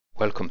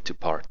Welcome to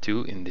part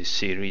 2 in this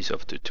series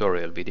of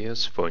tutorial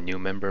videos for new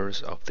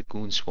members of the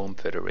Goonswarm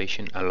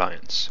Federation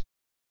Alliance.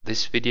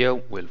 This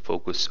video will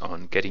focus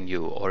on getting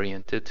you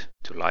oriented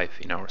to life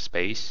in our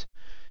space,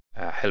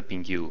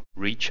 helping you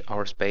reach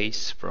our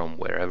space from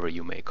wherever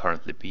you may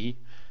currently be,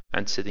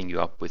 and setting you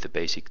up with the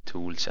basic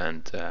tools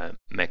and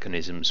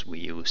mechanisms we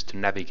use to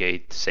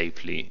navigate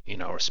safely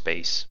in our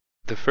space.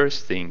 The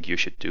first thing you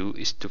should do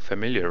is to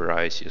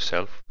familiarize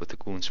yourself with the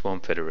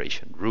Goonswarm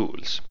Federation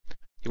rules.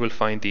 You will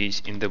find these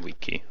in the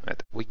wiki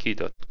at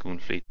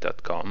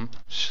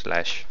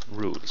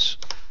wiki.goonfleet.com/rules.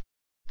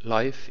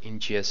 Life in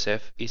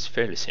GSF is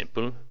fairly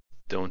simple,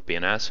 don't be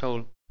an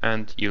asshole,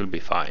 and you'll be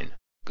fine.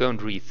 Go and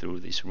read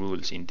through these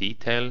rules in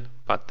detail,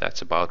 but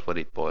that's about what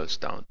it boils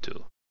down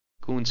to.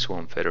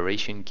 Goonswarm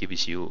Federation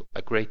gives you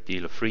a great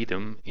deal of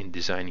freedom in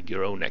designing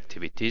your own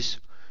activities.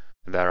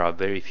 There are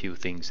very few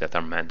things that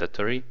are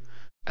mandatory.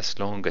 As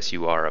long as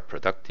you are a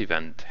productive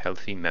and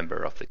healthy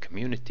member of the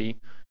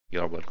community, you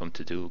are welcome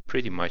to do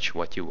pretty much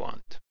what you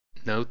want.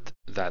 Note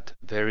that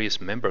various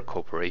member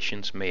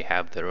corporations may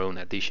have their own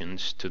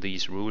additions to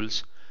these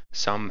rules.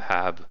 Some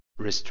have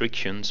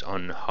restrictions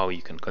on how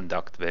you can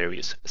conduct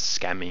various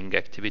scamming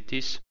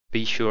activities.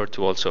 Be sure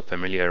to also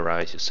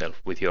familiarize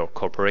yourself with your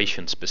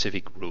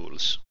corporation-specific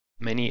rules.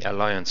 Many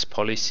Alliance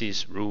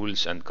policies,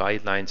 rules, and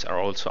guidelines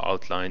are also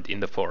outlined in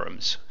the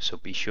forums, so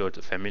be sure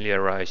to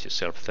familiarize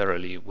yourself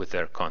thoroughly with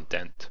their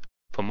content.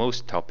 For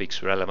most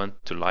topics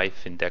relevant to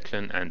life in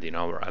Declan and in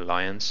our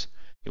Alliance,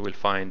 you will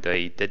find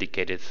a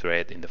dedicated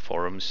thread in the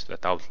forums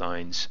that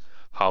outlines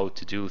how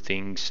to do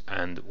things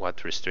and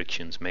what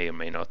restrictions may or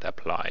may not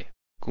apply.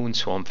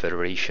 Goonswarm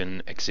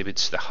Federation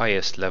exhibits the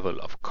highest level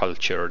of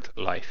cultured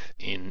life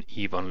in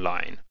EVE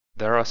Online.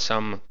 There are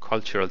some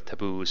cultural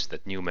taboos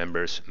that new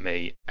members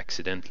may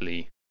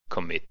accidentally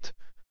commit.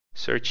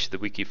 Search the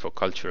wiki for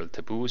cultural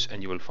taboos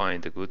and you will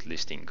find a good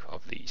listing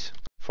of these.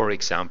 For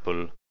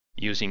example,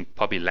 using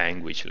puppy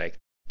language like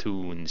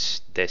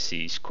toons,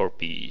 desis,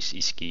 corpis,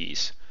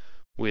 iskis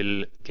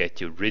will get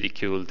you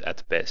ridiculed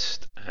at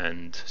best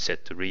and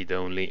set to read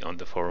only on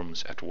the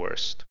forums at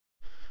worst.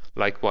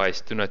 Likewise,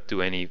 do not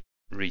do any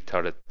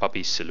retarded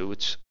puppy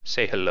salutes.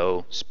 Say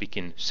hello, speak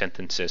in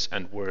sentences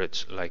and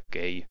words like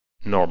a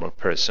normal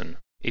person.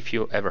 If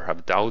you ever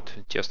have doubt,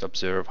 just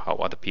observe how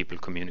other people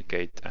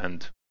communicate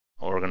and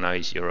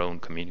organize your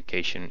own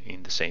communication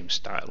in the same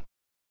style.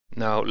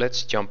 Now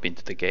let's jump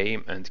into the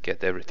game and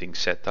get everything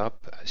set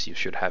up as you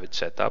should have it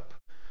set up.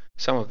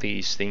 Some of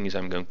these things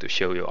I'm going to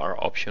show you are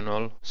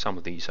optional, some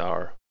of these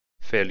are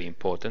fairly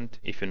important.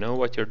 If you know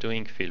what you're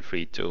doing, feel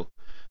free to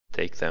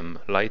take them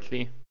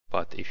lightly,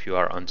 but if you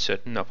are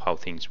uncertain of how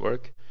things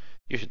work,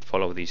 you should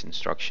follow these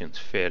instructions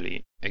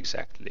fairly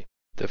exactly.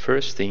 The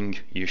first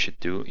thing you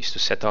should do is to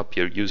set up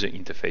your user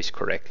interface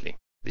correctly.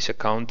 This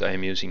account I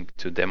am using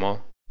to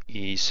demo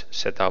is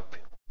set up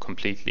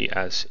completely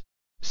as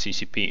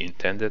CCP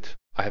intended.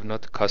 I have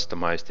not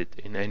customized it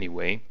in any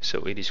way,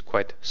 so it is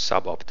quite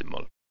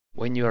suboptimal.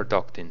 When you are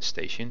docked in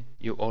station,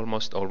 you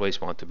almost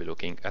always want to be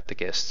looking at the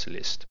guests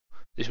list.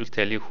 This will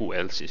tell you who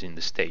else is in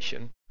the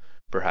station.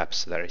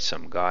 Perhaps there is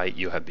some guy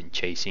you have been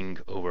chasing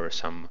over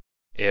some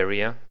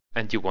area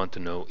and you want to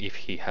know if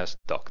he has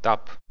docked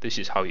up. This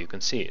is how you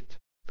can see it.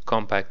 The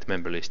compact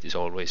member list is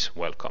always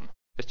welcome.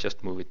 Let's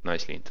just move it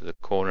nicely into the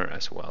corner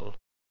as well.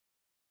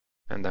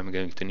 And I'm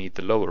going to need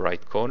the lower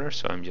right corner,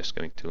 so I'm just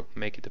going to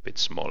make it a bit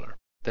smaller.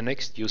 The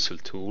next useful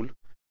tool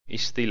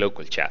is the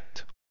local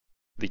chat.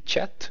 The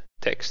chat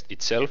text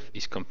itself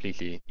is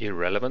completely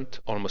irrelevant.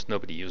 Almost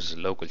nobody uses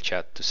local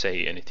chat to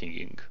say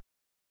anything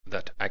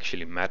that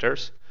actually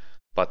matters.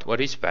 But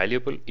what is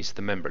valuable is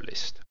the member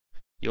list.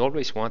 You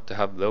always want to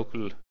have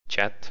local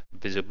chat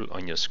visible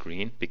on your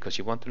screen because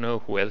you want to know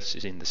who else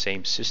is in the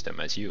same system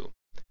as you.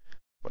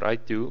 What I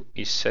do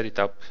is set it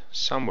up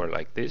somewhere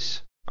like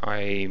this.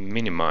 I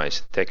minimize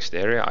the text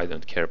area, I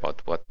don't care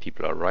about what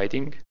people are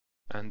writing,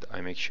 and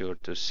I make sure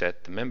to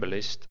set the member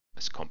list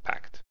as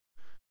compact.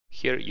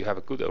 Here you have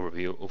a good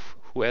overview of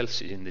who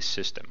else is in this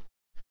system.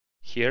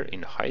 Here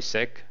in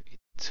HighSec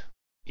it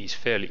is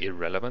fairly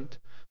irrelevant,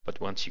 but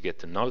once you get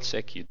to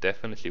NullSec you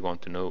definitely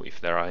want to know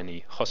if there are any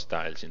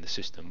hostiles in the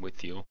system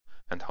with you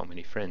and how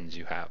many friends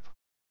you have.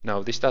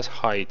 Now this does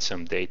hide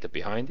some data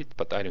behind it,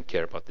 but I don't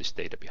care about this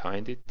data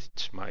behind it.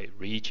 It's my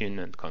region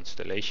and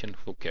constellation,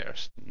 who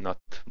cares? Not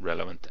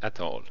relevant at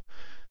all.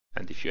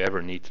 And if you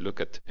ever need to look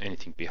at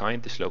anything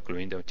behind this local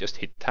window, just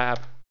hit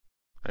tab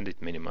and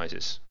it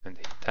minimizes, and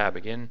hit tab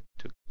again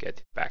to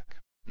get it back.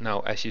 Now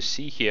as you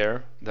see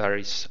here, there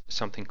is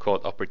something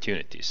called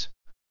opportunities.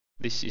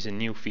 This is a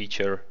new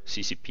feature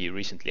CCP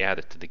recently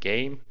added to the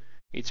game.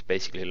 It's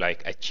basically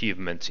like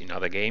achievements in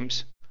other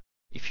games.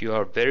 If you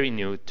are very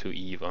new to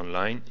EVE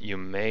Online, you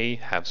may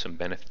have some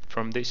benefit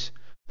from this,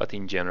 but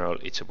in general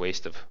it's a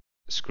waste of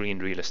screen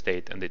real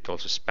estate and it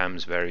also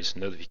spams various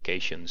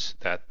notifications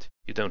that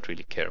you don't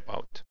really care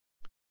about.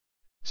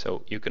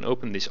 So you can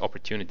open this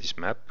opportunities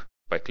map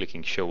by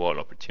clicking Show All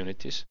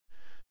Opportunities,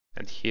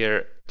 and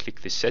here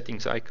click the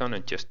settings icon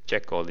and just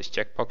check all these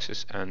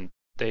checkboxes and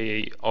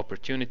the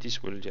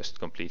opportunities will just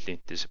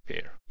completely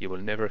disappear. You will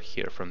never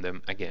hear from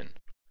them again.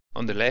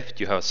 On the left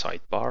you have a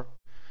sidebar.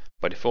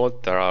 By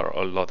default there are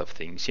a lot of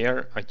things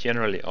here. I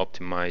generally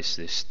optimize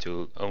this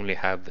to only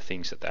have the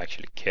things that I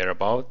actually care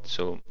about,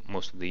 so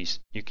most of these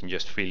you can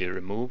just freely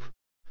remove.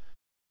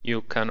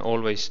 You can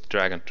always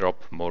drag and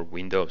drop more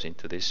windows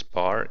into this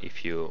bar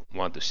if you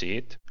want to see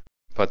it,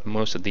 but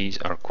most of these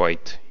are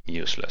quite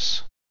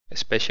useless,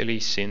 especially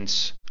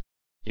since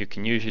you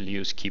can usually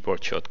use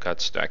keyboard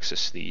shortcuts to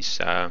access these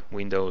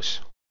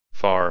windows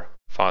far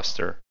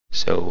faster,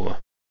 so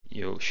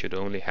you should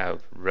only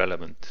have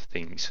relevant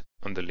things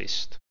on the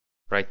list.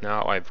 Right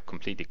now I've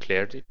completely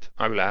cleared it.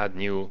 I will add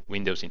new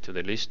windows into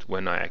the list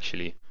when I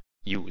actually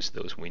use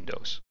those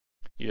windows.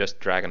 You just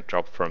drag and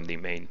drop from the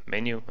main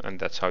menu, and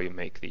that's how you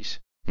make these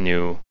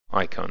new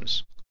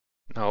icons.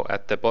 Now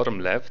at the bottom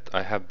left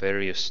I have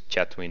various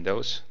chat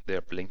windows.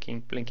 They're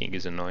blinking. Blinking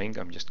is annoying.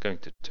 I'm just going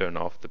to turn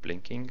off the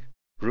blinking.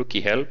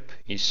 Rookie help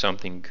is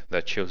something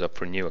that shows up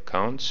for new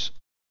accounts.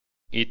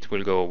 It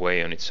will go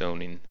away on its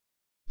own in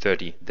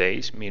 30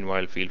 days.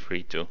 Meanwhile, feel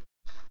free to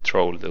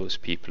troll those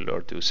people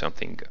or do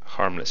something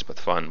harmless but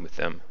fun with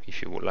them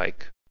if you would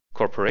like.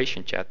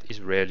 Corporation chat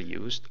is rarely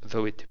used,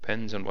 though it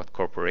depends on what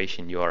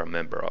corporation you are a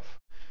member of.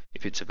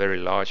 If it's a very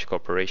large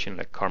corporation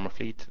like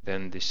Karmafleet,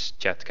 then this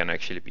chat can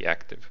actually be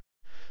active.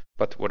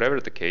 But whatever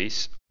the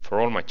case,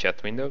 for all my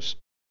chat windows,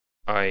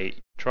 I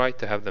try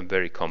to have them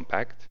very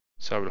compact.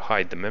 So I will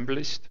hide the member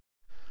list.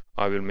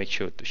 I will make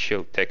sure to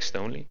show text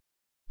only,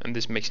 and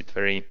this makes it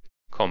very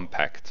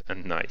compact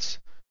and nice.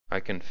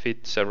 I can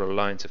fit several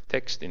lines of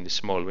text in this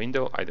small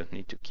window. I don't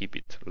need to keep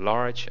it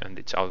large, and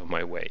it's out of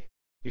my way.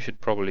 You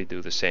should probably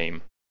do the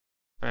same.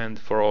 And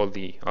for all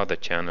the other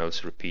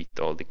channels, repeat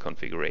all the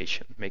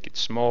configuration. Make it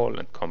small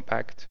and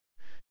compact.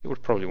 You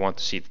would probably want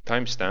to see the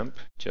timestamp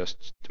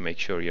just to make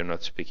sure you're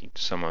not speaking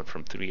to someone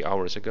from 3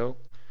 hours ago.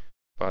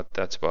 But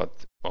that's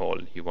about all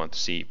you want to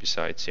see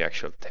besides the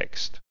actual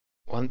text.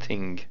 One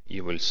thing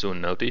you will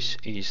soon notice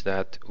is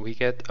that we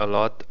get a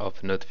lot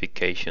of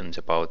notifications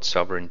about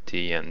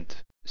sovereignty and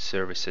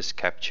services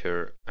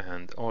capture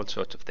and all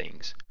sorts of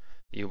things.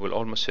 You will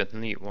almost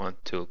certainly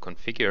want to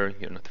configure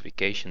your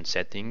notification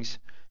settings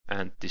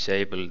and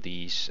disable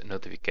these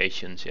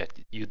notifications that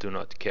you do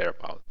not care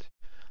about.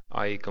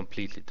 I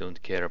completely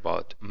don't care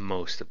about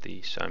most of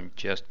these. I'm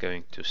just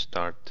going to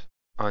start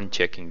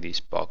unchecking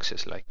these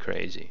boxes like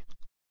crazy.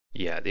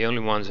 Yeah, the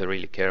only ones I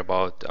really care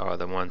about are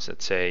the ones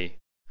that say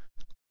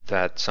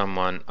that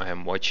someone I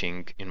am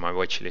watching in my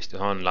watch list is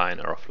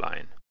online or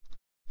offline.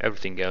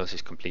 Everything else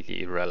is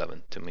completely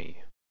irrelevant to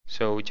me.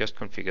 So just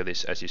configure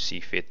this as you see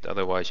fit,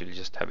 otherwise you'll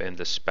just have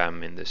endless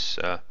spam in this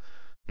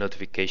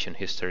notification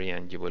history,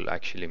 and you will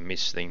actually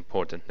miss the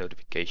important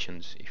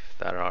notifications if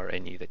there are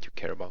any that you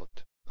care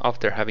about.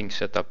 After having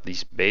set up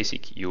these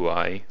basic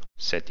UI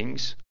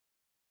settings,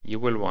 you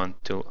will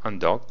want to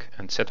undock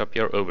and set up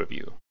your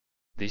overview.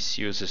 This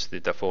uses the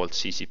default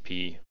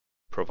CCP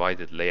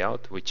provided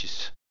layout, which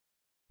is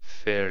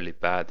fairly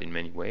bad in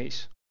many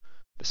ways.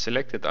 The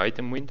selected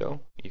item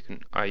window,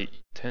 I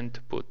tend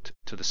to put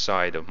to the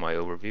side of my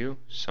overview,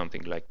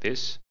 something like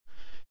this.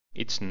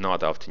 It's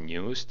not often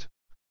used.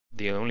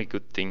 The only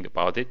good thing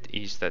about it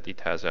is that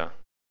it has a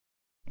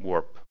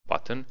warp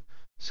button.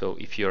 So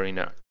if you're in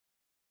a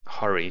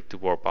hurry to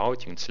warp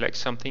out, you can select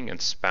something and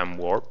spam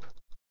warp.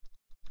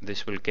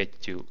 This will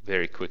get you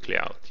very quickly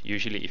out.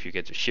 Usually if you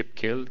get your ship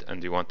killed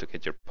and you want to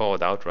get your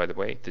pod out right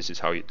away, this is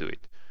how you do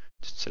it.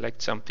 Just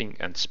select something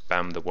and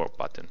spam the warp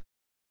button.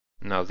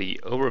 Now the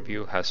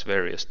overview has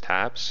various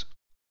tabs.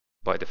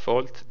 By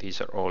default, these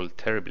are all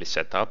terribly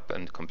set up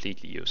and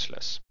completely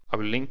useless. I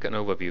will link an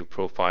overview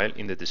profile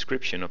in the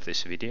description of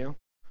this video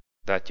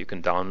that you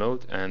can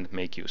download and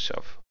make use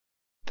of.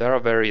 There are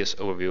various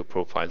overview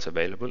profiles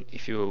available.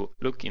 If you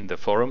look in the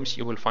forums,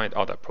 you will find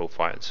other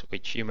profiles,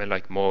 which you may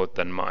like more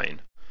than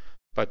mine.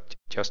 But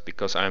just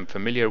because I am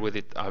familiar with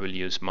it, I will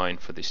use mine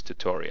for this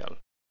tutorial.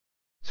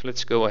 So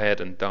let's go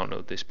ahead and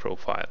download this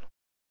profile.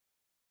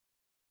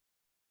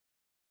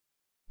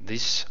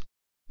 This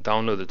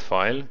downloaded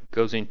file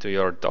goes into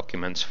your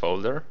documents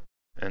folder,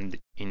 and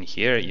in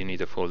here you need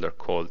a folder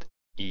called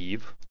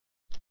Eve,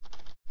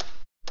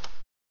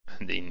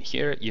 and in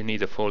here you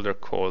need a folder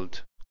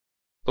called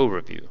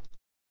Overview,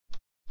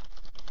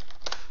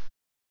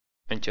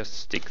 and just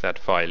stick that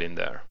file in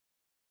there.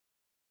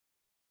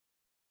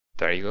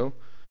 There you go.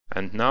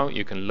 And now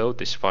you can load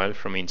this file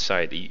from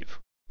inside Eve.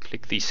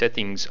 Click the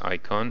settings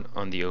icon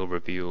on the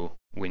overview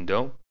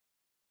window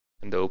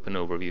and open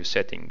overview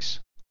settings.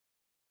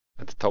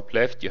 At the top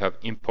left you have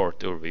import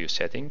overview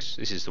settings.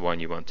 This is the one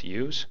you want to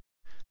use.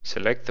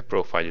 Select the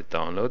profile you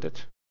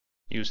downloaded,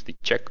 use the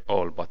check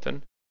all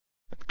button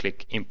and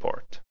click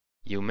import.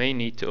 You may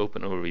need to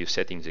open overview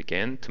settings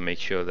again to make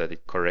sure that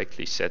it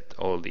correctly set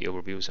all the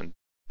overviews and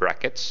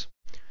brackets.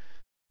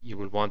 You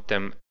will want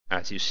them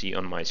as you see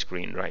on my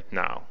screen right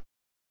now.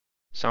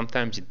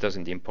 Sometimes it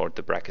doesn't import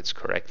the brackets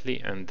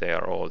correctly and they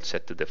are all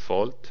set to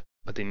default,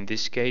 but in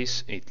this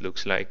case it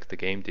looks like the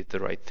game did the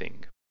right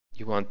thing.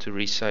 You want to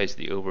resize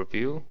the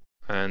overview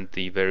and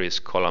the various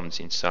columns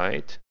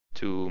inside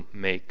to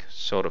make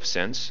sort of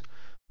sense,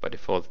 By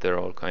default, they're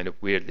all kind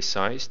of weirdly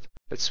sized.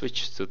 Let's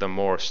switch to the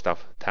More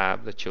Stuff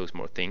tab that shows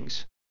more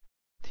things.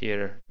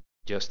 Here,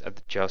 just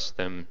adjust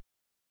them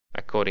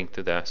according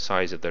to the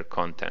size of their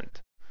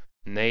content.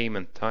 Name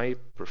and type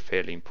are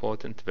fairly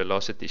important.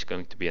 Velocity is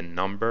going to be a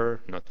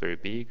number, not very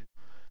big.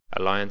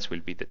 Alliance will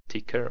be the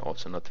ticker,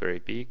 also not very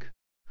big.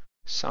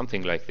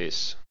 Something like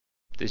this.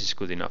 This is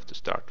good enough to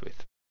start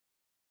with.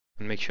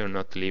 And make sure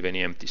not to leave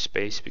any empty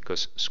space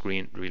because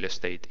screen real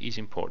estate is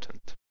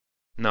important.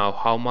 Now,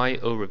 how my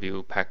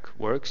overview pack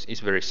works is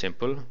very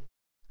simple.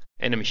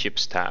 Enemy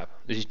ships tab.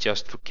 This is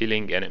just for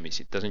killing enemies.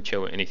 It doesn't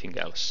show anything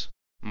else.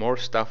 More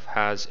Stuff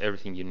has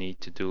everything you need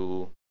to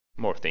do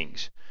more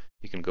things.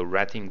 You can go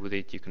ratting with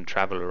it, you can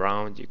travel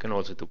around, you can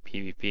also do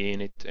PvP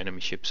in it.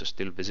 Enemy ships are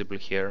still visible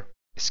here.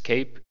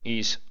 Escape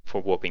is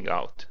for warping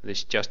out.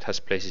 This just has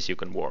places you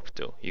can warp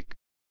to. You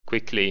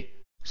quickly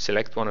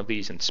select one of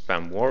these and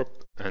spam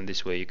warp, and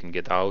this way you can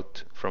get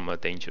out from a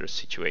dangerous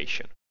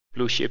situation.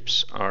 Blue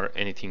ships are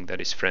anything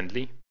that is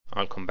friendly.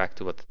 I'll come back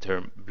to what the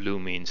term blue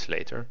means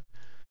later.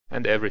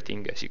 And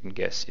everything, as you can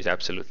guess, is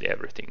absolutely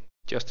everything.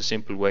 Just a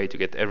simple way to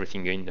get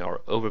everything in our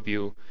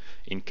overview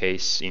in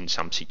case in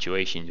some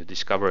situation you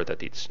discover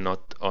that it's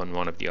not on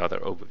one of the other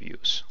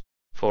overviews.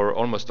 For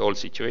almost all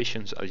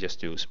situations, I'll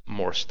just use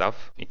More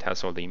Stuff. It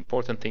has all the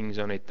important things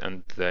on it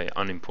and the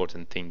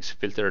unimportant things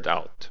filtered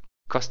out.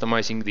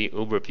 Customizing the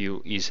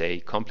overview is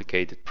a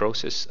complicated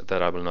process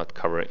that I will not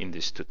cover in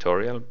this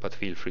tutorial, but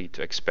feel free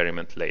to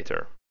experiment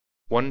later.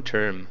 One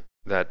term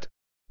that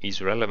is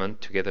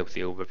relevant together with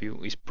the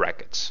overview is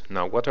brackets.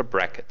 Now, what are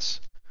brackets?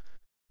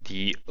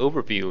 The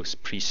overview's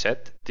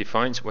preset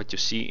defines what you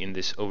see in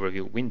this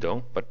overview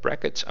window, but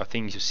brackets are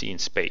things you see in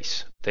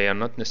space. They are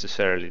not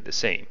necessarily the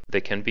same.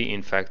 They can be,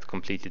 in fact,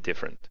 completely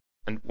different.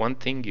 And one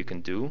thing you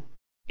can do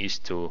is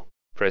to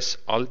press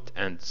Alt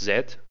and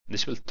Z.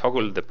 This will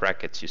toggle the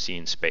brackets you see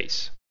in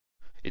space.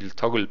 It will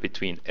toggle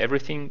between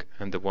everything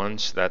and the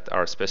ones that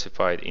are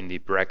specified in the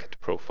bracket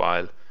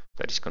profile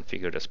that is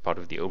configured as part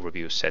of the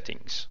overview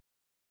settings.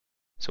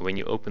 So when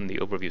you open the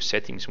overview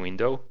settings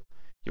window,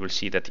 you will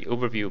see that the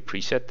overview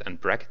preset and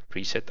bracket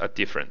preset are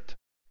different.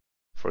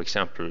 For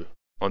example,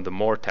 on the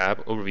More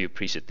tab, overview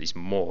preset is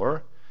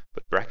more,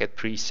 but bracket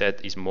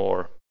preset is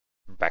more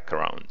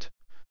background.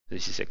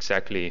 This is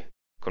exactly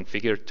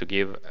configured to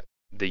give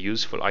the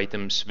useful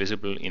items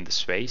visible in the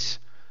space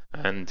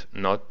and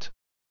not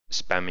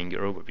spamming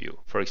your overview.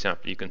 For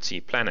example, you can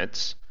see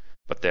planets,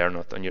 but they are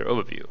not on your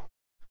overview.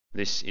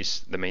 This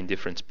is the main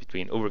difference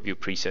between overview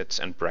presets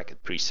and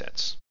bracket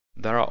presets.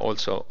 There are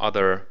also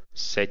other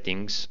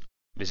settings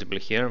visible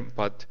here,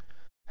 but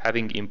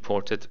having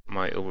imported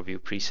my overview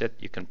preset,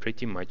 you can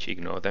pretty much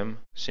ignore them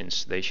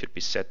since they should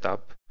be set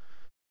up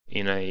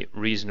in a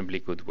reasonably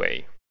good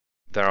way.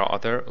 There are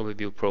other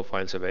overview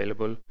profiles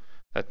available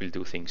that will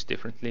do things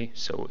differently,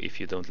 so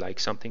if you don't like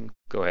something,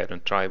 go ahead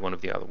and try one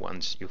of the other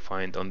ones you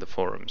find on the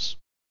forums.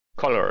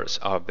 Colors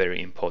are very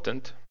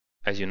important.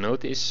 As you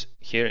notice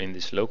here in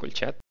this local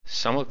chat,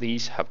 some of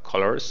these have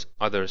colors,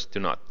 others do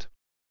not.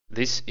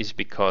 This is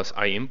because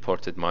I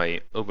imported my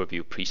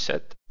overview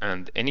preset,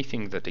 and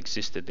anything that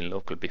existed in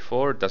local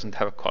before doesn't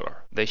have a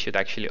color. They should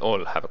actually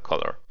all have a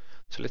color.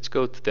 So let's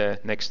go to the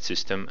next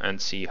system and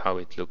see how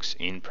it looks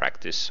in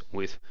practice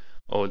with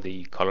all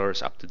the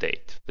colors up to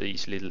date,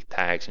 these little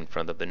tags in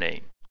front of the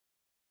name.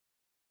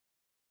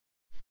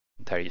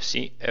 There you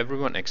see,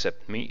 everyone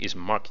except me is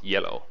marked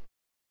yellow.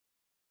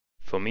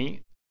 For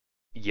me,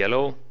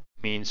 yellow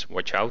means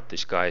watch out,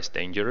 this guy is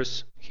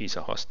dangerous, he's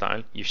a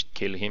hostile, you should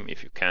kill him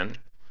if you can.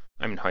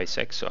 I'm in high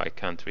sec, so I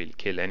can't really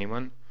kill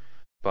anyone,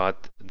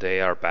 but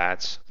they are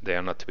bats, they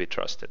are not to be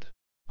trusted.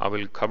 I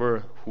will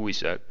cover who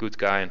is a good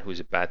guy and who is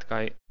a bad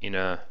guy in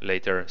a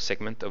later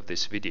segment of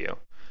this video.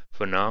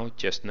 For now,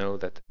 just know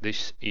that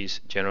this is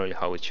generally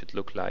how it should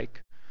look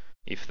like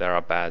if there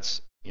are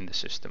bats in the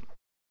system.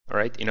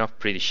 Alright, enough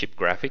pretty ship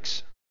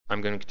graphics.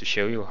 I'm going to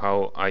show you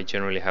how I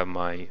generally have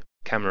my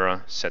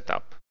camera set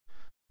up.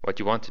 What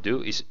you want to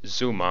do is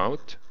zoom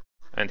out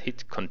and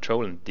hit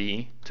Ctrl and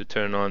D to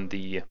turn on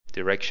the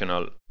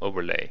directional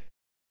overlay.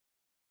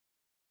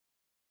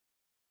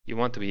 You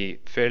want to be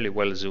fairly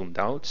well zoomed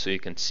out so you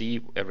can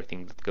see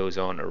everything that goes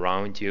on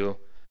around you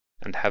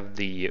and have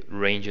the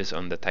ranges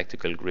on the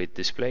tactical grid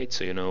displayed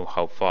so you know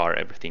how far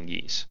everything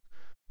is.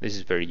 This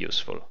is very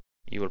useful.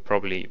 You will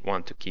probably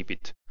want to keep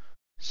it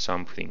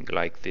something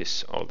like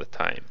this all the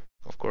time.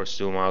 Of course,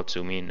 zoom out,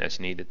 zoom in as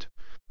needed,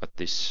 but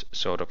this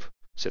sort of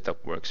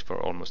setup works for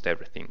almost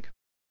everything.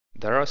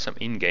 There are some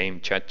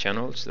in-game chat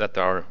channels that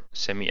are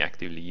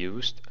semi-actively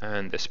used,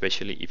 and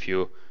especially if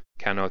you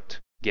cannot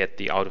get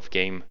the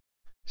out-of-game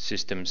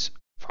systems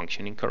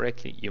functioning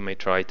correctly, you may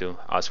try to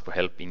ask for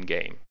help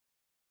in-game.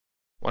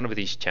 One of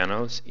these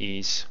channels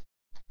is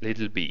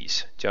Little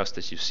Bees, just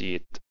as you see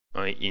it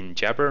in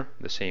Jabber,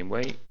 the same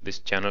way this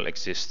channel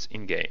exists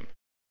in-game.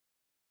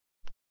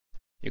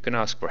 You can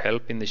ask for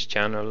help in this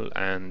channel,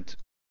 and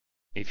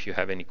if you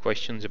have any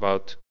questions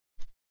about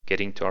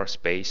getting to our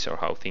space or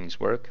how things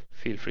work,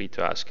 feel free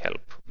to ask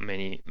help.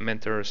 Many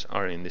mentors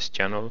are in this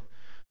channel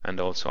and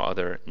also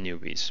other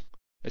newbies.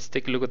 Let's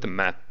take a look at the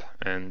map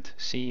and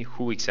see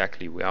who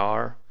exactly we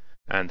are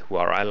and who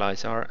our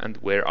allies are and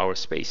where our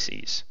space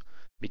is,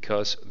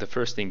 because the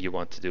first thing you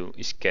want to do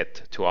is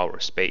get to our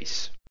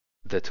space.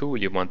 The tool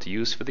you want to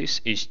use for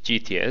this is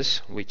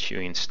GTS, which you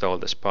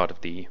installed as part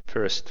of the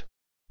first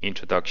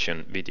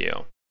introduction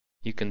video.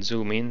 You can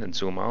zoom in and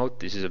zoom out.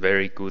 This is a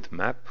very good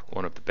map,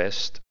 one of the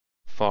best,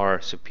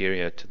 far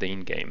superior to the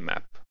in-game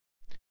map.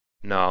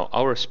 Now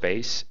our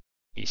space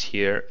is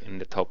here in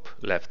the top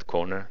left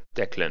corner,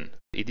 Declan.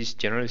 It is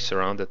generally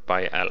surrounded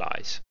by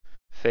allies.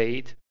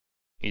 Fade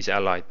is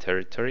allied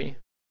territory.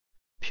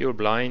 Pure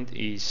Blind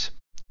is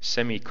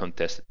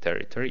semi-contested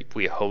territory if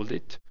we hold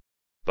it,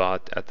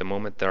 but at the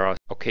moment there are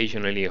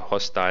occasionally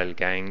hostile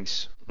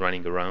gangs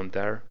running around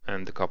there,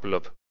 and a couple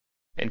of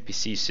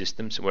NPC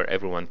systems where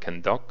everyone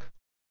can dock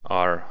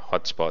are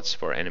hotspots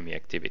for enemy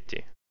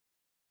activity.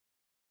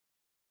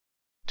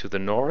 To the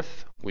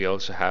north we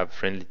also have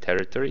friendly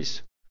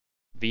territories.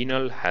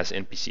 Venal has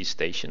NPC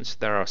stations.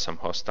 There are some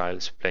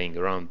hostiles playing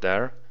around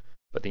there,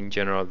 but in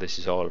general this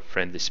is all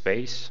friendly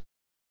space.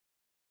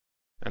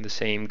 And the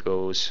same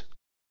goes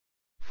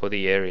for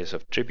the areas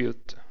of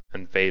Tribute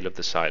and Vale of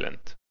the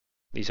Silent.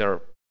 These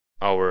are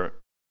our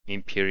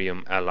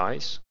Imperium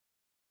allies,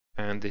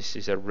 and this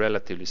is a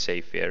relatively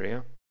safe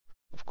area.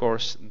 Of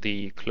course,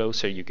 the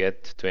closer you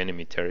get to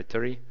enemy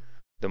territory,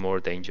 the more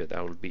danger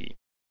there will be.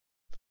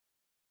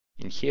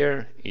 In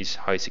here is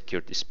high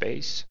security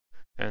space,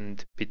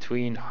 and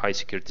between high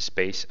security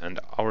space and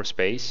our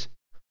space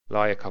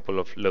lie a couple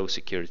of low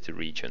security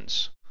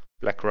regions,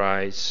 Black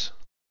Rise,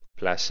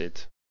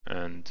 Placid,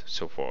 and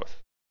so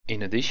forth.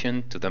 In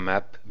addition to the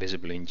map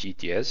visible in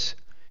GTS,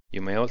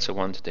 you may also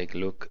want to take a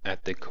look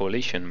at the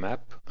coalition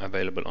map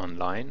available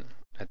online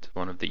at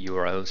one of the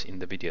URLs in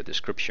the video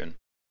description.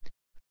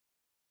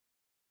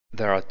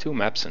 There are two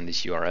maps on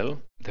this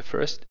URL. The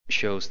first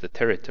shows the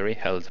territory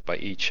held by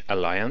each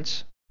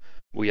alliance.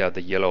 We are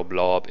the yellow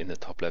blob in the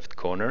top left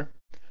corner.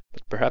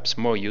 But perhaps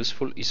more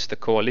useful is the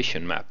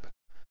coalition map.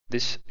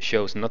 This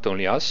shows not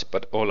only us,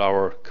 but all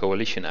our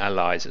coalition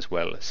allies as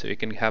well, so you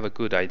can have a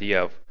good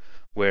idea of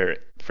where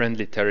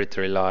friendly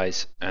territory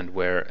lies and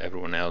where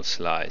everyone else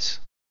lies.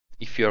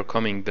 If you are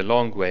coming the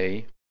long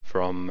way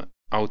from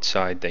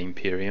outside the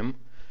Imperium,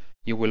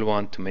 you will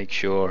want to make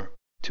sure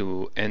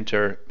to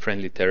enter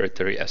friendly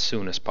territory as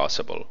soon as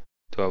possible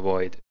to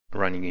avoid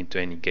running into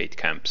any gate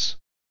camps.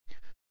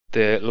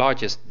 The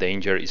largest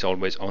danger is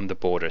always on the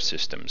border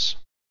systems.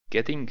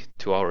 Getting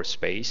to our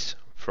space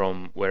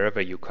from wherever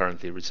you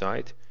currently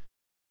reside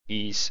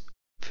is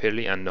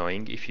fairly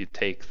annoying if you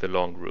take the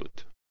long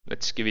route.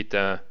 Let's give it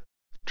a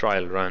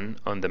trial run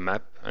on the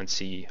map and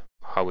see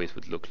how it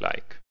would look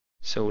like.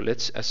 So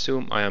let's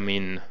assume I am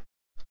in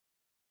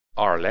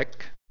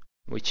Arlek,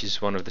 which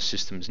is one of the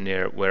systems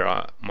near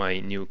where my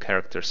new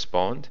character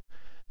spawned,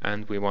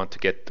 and we want to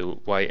get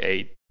to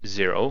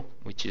YA0,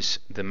 which is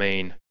the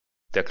main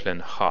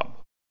Declan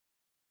hub.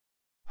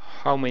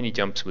 How many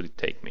jumps will it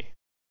take me?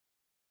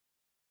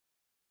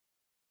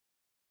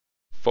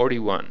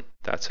 41.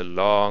 That's a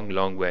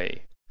long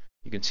way.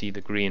 You can see the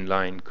green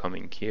line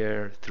coming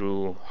here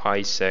through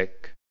high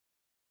sec,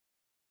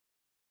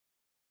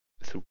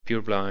 through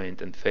Pure Blind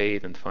and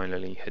Fade, and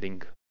finally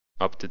heading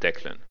up to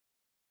Declan.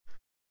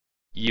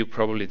 You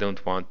probably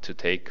don't want to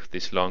take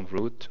this long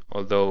route,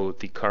 although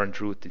the current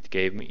route it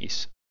gave me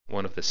is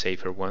one of the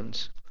safer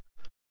ones.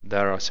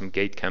 There are some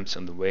gate camps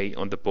on the way,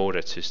 on the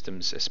border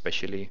systems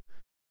especially.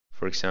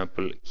 For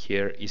example,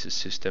 here is a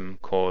system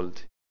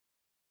called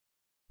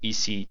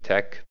EC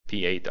Tech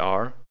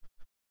P8R,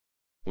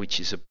 which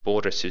is a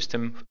border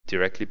system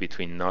directly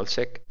between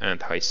nullsec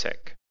and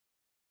highsec.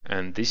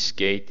 And this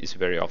gate is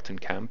very often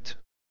camped,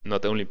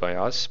 not only by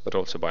us, but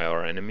also by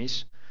our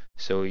enemies.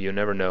 So you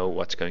never know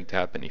what's going to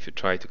happen if you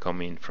try to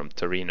come in from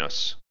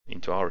Torinos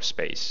into our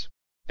space.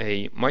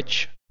 A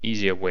much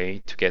easier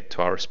way to get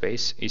to our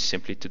space is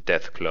simply to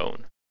death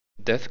clone.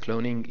 Death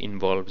cloning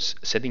involves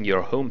setting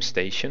your home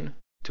station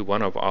to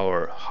one of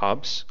our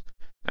hubs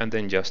and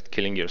then just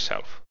killing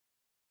yourself.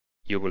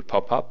 You will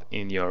pop up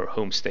in your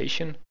home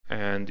station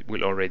and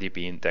will already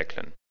be in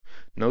Declan.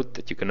 Note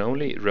that you can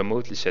only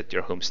remotely set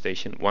your home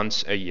station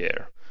once a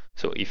year.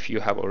 So if you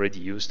have already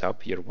used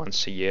up your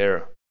once a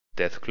year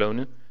death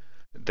clone,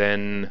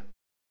 then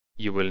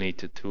you will need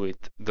to do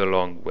it the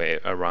long way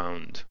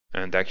around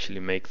and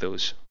actually make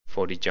those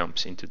 40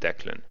 jumps into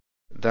Declan.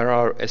 There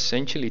are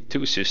essentially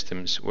two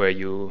systems where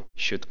you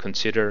should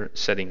consider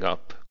setting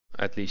up,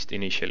 at least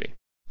initially.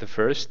 The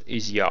first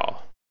is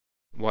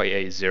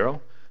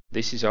YA0.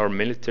 This is our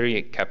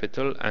military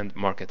capital and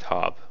market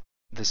hub.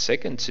 The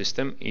second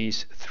system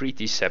is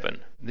 3T7.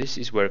 This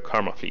is where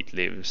Karma Fleet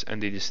lives,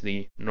 and it is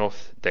the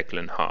North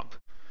Declan hub.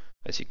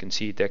 As you can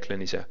see,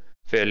 Declan is a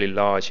fairly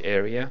large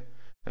area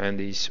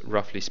and is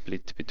roughly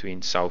split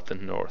between south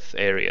and north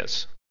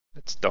areas.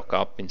 Let's dock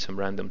up in some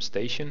random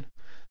station.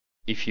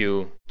 If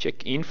you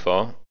check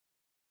info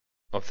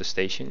of the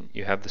station,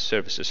 you have the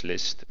services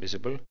list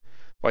visible.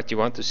 What you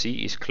want to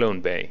see is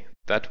Clone Bay.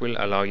 That will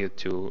allow you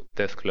to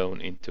death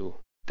clone into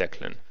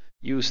Declan.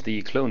 Use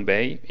the clone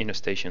bay in a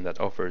station that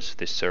offers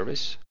this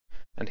service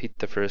and hit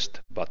the first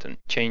button,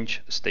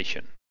 Change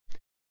Station.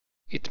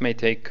 It may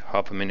take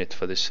half a minute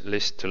for this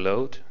list to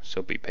load,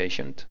 so be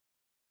patient.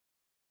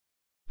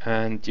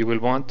 And you will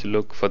want to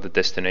look for the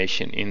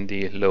destination in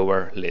the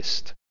lower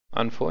list.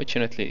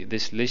 Unfortunately,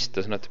 this list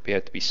does not appear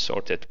to be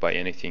sorted by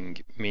anything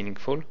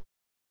meaningful,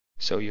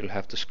 so you'll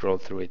have to scroll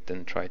through it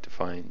and try to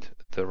find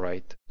the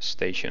right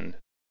station.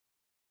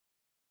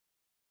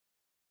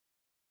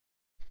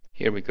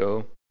 Here we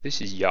go. This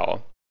is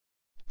Yao.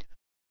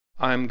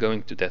 I'm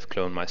going to death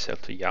clone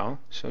myself to Yao,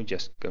 so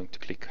just going to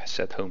click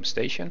Set Home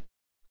Station.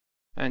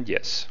 And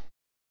yes,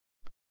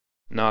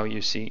 now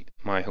you see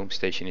my home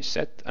station is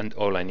set, and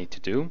all I need to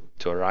do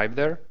to arrive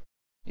there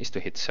is to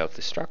hit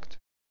self-destruct.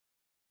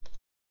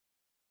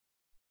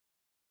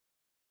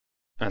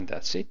 And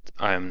that's it.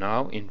 I am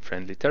now in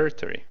friendly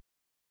territory.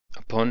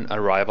 Upon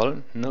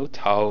arrival, note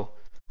how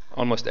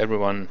almost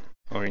everyone,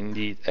 or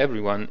indeed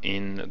everyone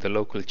in the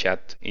local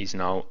chat, is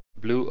now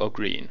blue or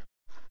green.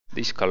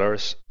 These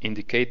colors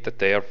indicate that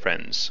they are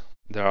friends.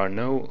 There are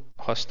no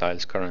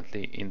hostiles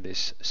currently in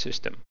this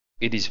system.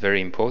 It is very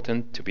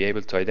important to be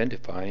able to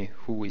identify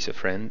who is a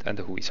friend and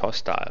who is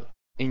hostile.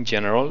 In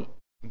general,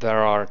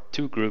 there are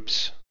two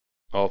groups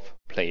of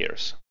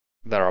players.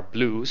 There are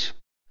blues.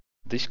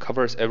 This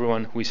covers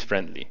everyone who is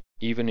friendly,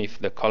 even if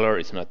the color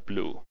is not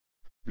blue.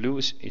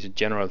 Blues is a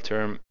general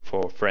term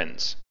for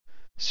friends.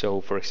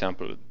 So, for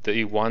example,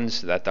 the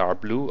ones that are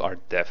blue are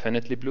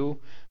definitely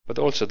blue, but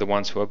also the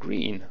ones who are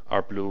green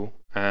are blue,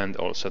 and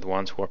also the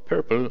ones who are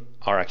purple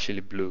are actually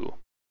blue.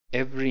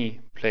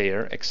 Every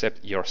player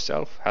except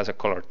yourself has a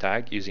color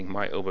tag using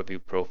my overview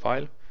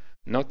profile.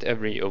 Not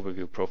every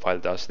overview profile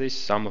does this.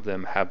 Some of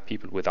them have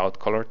people without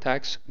color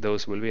tags.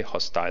 Those will be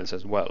hostiles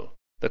as well.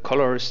 The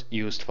colors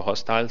used for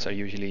hostiles are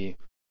usually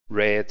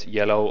red,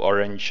 yellow,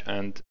 orange,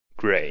 and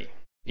gray.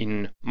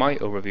 In my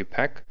overview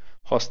pack,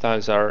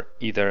 hostiles are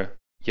either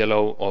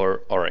yellow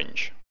or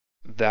orange.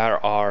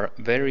 There are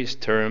various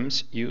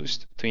terms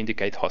used to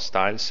indicate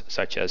hostiles,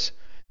 such as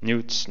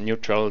neuts,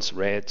 neutrals,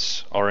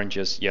 reds,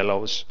 oranges,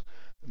 yellows.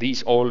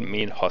 These all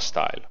mean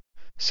hostile.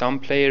 Some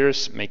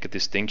players make a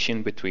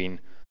distinction between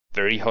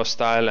very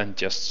hostile and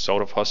just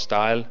sort of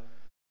hostile,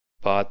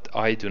 but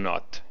I do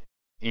not.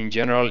 In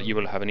general, you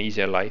will have an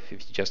easier life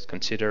if you just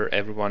consider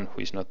everyone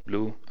who is not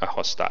blue a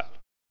hostile.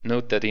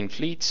 Note that in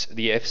fleets,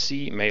 the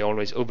FC may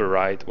always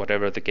override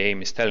whatever the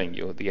game is telling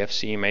you. The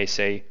FC may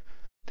say,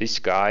 this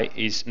guy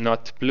is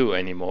not blue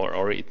anymore,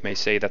 or it may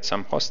say that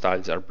some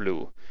hostiles are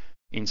blue.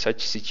 In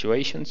such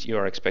situations, you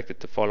are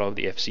expected to follow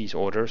the FC's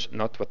orders,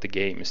 not what the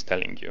game is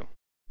telling you.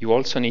 You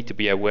also need to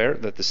be aware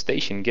that the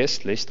station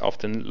guest list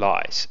often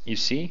lies. You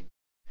see,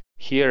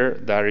 here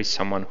there is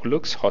someone who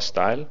looks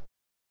hostile,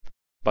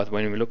 but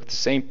when we look at the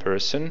same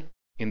person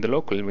in the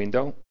local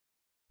window,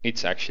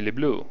 it's actually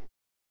blue.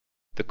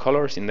 The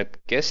colors in the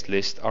guest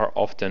list are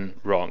often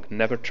wrong.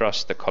 Never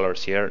trust the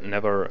colors here.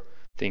 Never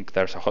think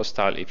there's a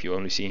hostile if you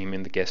only see him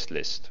in the guest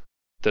list.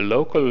 The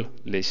local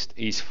list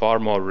is far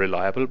more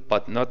reliable,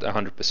 but not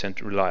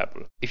 100%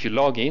 reliable. If you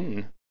log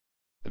in,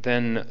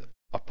 then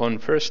upon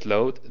first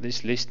load,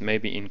 this list may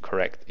be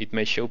incorrect. It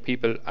may show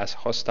people as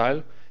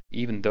hostile,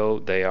 even though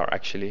they are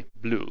actually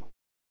blue.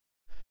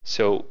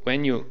 So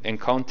when you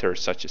encounter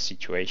such a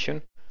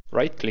situation,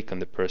 right-click on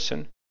the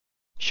person,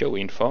 show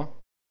info,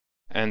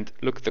 and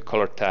look at the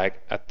color tag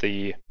at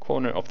the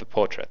corner of the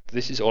portrait.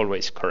 This is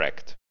always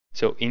correct.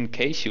 So in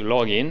case you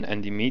log in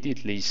and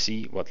immediately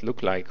see what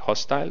look like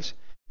hostiles,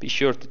 be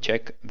sure to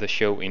check the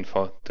show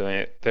info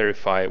to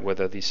verify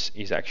whether this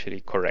is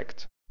actually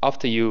correct.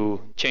 After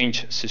you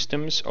change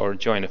systems or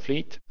join a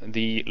fleet,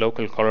 the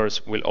local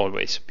colors will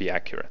always be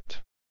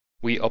accurate.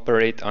 We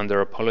operate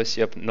under a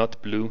policy of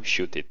not blue,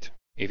 shoot it.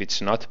 If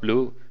it's not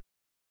blue,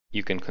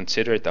 you can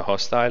consider it a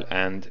hostile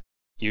and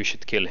you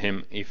should kill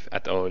him if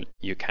at all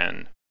you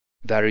can.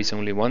 There is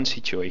only one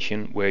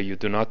situation where you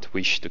do not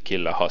wish to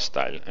kill a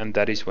hostile, and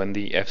that is when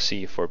the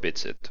FC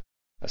forbids it.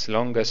 As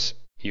long as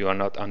you are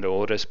not under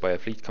orders by a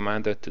fleet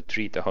commander to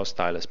treat a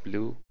hostile as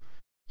blue,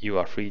 you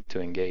are free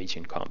to engage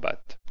in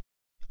combat.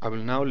 I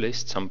will now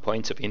list some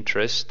points of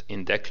interest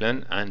in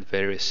Declan and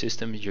various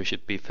systems you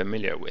should be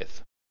familiar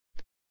with.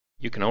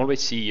 You can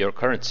always see your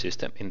current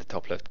system in the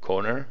top left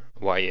corner,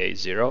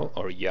 YA0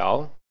 or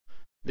YAO.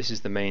 This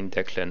is the main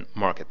Declan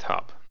market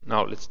hub.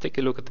 Now let's take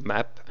a look at the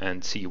map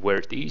and see where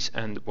it is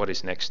and what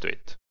is next to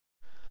it.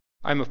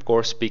 I'm of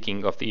course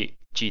speaking of the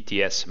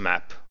GTS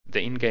map.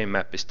 The in-game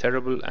map is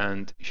terrible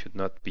and should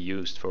not be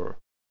used for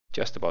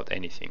just about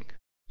anything.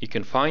 You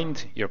can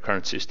find your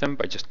current system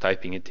by just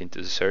typing it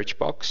into the search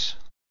box.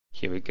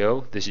 Here we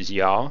go, this is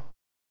YAO.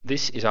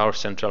 This is our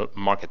central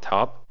market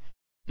hub.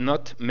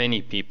 Not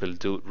many people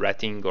do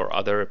ratting or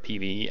other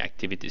PvE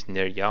activities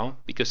near YAO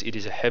because it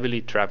is a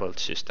heavily traveled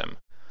system.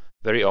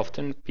 Very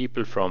often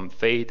people from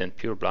Fade and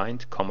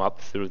Pureblind come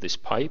up through this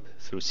pipe,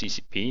 through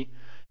CCP,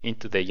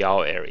 into the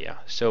YAO area.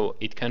 So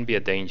it can be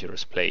a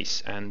dangerous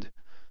place, and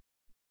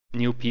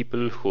new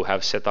people who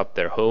have set up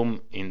their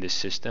home in this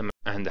system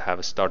and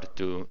have started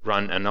to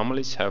run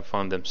anomalies have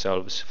found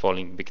themselves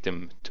falling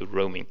victim to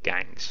roaming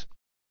gangs.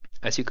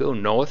 As you go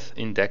north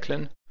in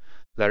Declan,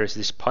 there is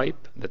this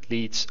pipe that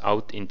leads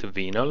out into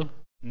Venal.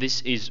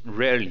 This is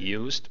rarely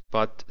used,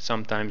 but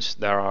sometimes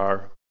there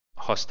are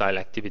hostile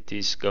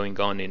activities going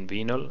on in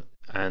Venal,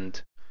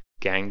 and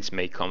gangs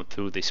may come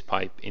through this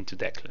pipe into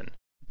Declan.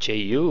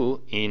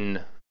 JU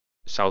in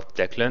South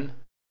Declan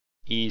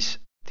is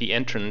the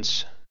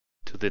entrance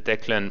to the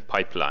Declan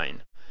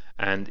pipeline,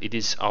 and it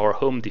is our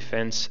home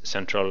defense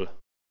central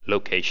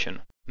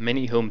location.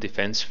 Many home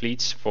defense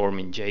fleets form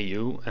in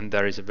JU, and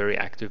there is a very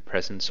active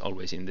presence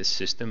always in this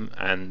system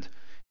and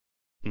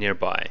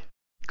nearby.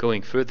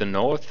 Going further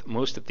north,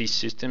 most of these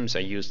systems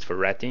are used for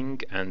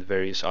ratting and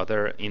various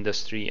other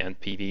industry and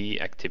PvE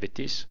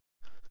activities.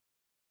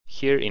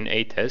 Here in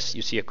 8S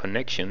you see a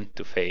connection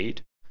to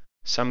Fade.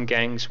 Some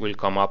gangs will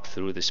come up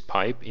through this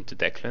pipe into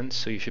Declan,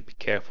 so you should be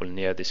careful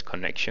near this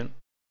connection.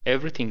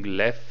 Everything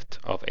left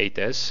of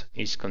 8S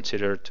is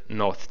considered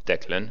North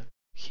Declan.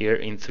 Here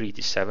in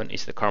 3T7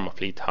 is the Karma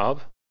Fleet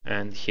hub,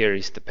 and here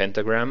is the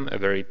Pentagram, a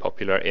very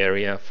popular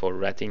area for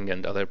ratting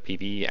and other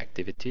PvE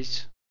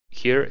activities.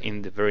 Here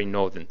in the very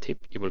northern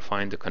tip you will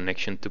find the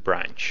connection to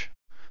Branch.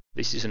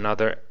 This is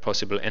another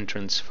possible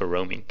entrance for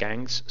roaming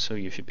gangs, so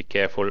you should be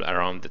careful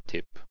around the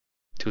tip.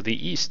 To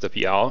the east of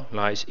Yao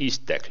lies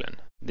East Declan.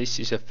 This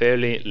is a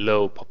fairly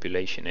low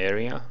population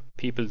area.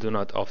 People do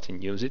not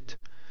often use it.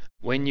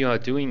 When you are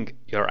doing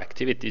your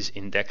activities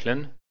in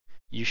Declan,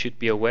 you should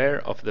be aware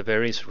of the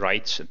various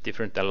rights that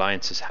different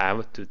alliances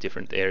have to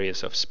different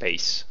areas of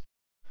space.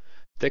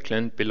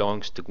 Declan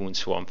belongs to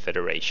Goonswarm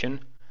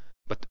Federation,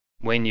 but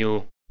when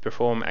you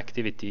perform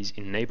activities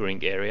in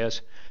neighboring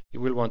areas, you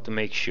will want to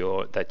make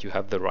sure that you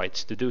have the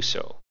rights to do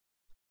so.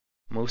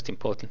 Most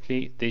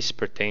importantly, this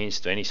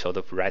pertains to any sort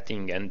of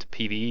ratting and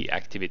PvE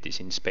activities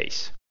in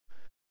space.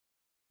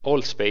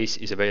 All space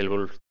is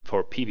available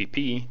for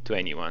PvP to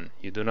anyone.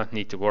 You do not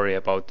need to worry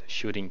about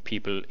shooting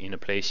people in a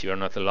place you are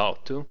not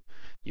allowed to.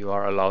 You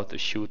are allowed to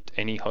shoot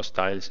any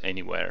hostiles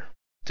anywhere.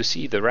 To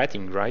see the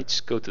ratting rights,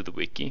 go to the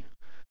wiki.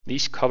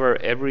 These cover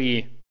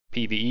every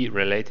PvE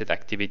related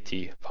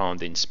activity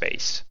found in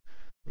space.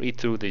 Read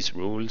through these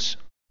rules.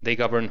 They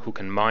govern who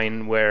can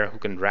mine where, who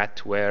can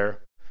rat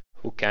where,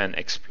 who can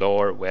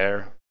explore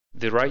where.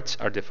 The rights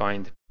are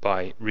defined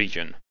by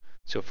region.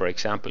 So for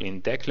example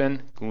in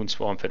Declan,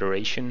 Goonswarm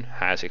Federation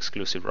has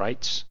exclusive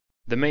rights.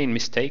 The main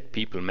mistake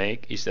people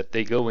make is that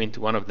they go into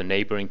one of the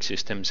neighboring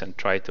systems and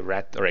try to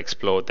rat or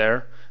explore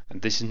there,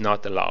 and this is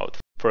not allowed.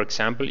 For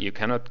example, you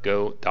cannot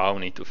go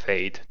down into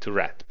Fade to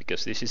rat,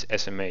 because this is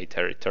SMA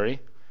territory,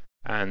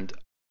 and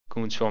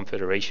Goonswarm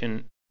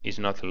Federation is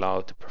not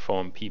allowed to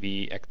perform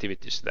PvE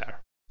activities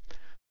there.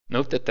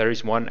 Note that there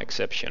is one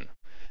exception.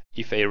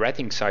 If a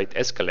ratting site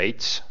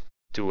escalates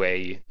to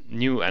a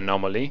new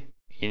anomaly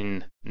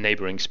in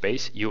neighboring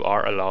space, you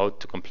are allowed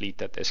to complete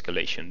that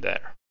escalation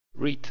there.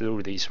 Read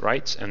through these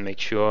rights and make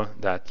sure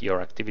that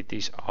your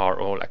activities are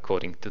all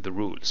according to the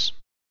rules.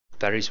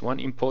 There is one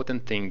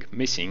important thing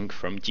missing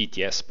from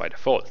GTS by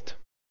default.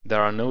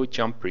 There are no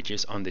jump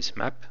bridges on this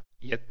map,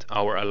 yet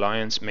our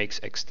alliance makes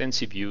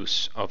extensive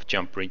use of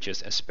jump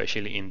bridges,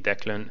 especially in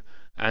Declan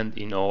and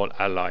in all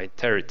allied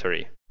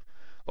territory.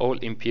 All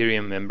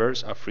Imperium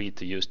members are free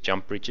to use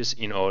jump bridges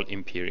in all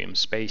Imperium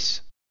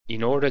space.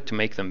 In order to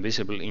make them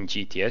visible in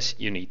GTS,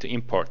 you need to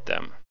import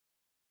them.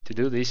 To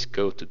do this,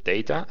 go to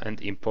Data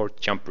and import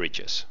jump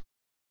bridges.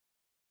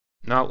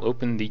 Now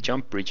open the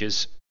jump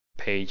bridges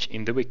page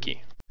in the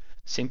wiki.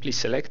 Simply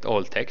select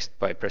all text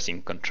by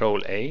pressing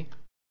Ctrl A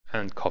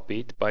and copy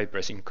it by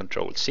pressing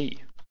Ctrl C.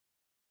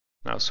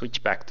 Now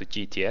switch back to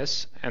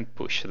GTS and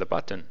push the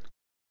button.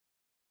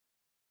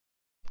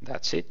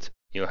 That's it.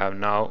 You have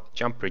now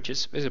jump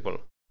bridges visible.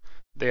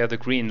 They are the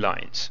green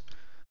lines.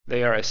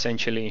 They are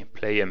essentially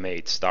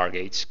player-made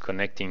stargates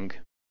connecting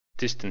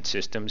distant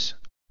systems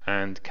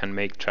and can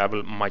make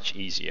travel much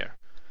easier.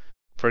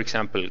 For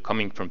example,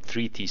 coming from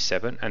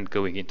 3T7 and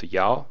going into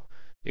Yao,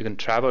 you can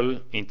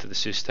travel into the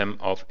system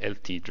of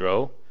LT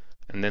Draw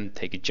and then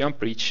take a jump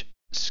bridge,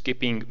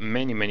 skipping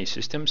many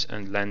systems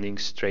and landing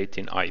straight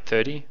in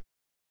I-30,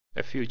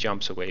 a few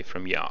jumps away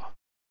from Yao.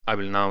 I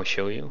will now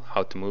show you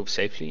how to move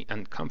safely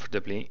and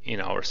comfortably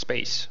in our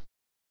space.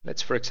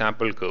 Let's for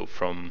example go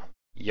from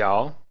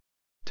Yao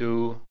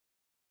to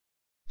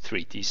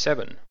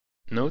 3T7.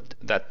 Note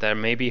that there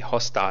may be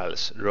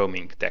hostiles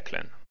roaming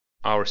Declan.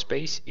 Our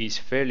space is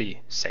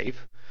fairly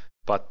safe,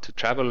 but to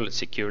travel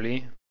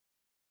securely,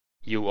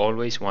 you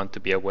always want to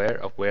be aware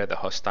of where the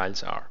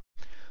hostiles are.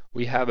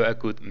 We have a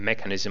good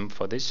mechanism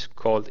for this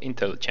called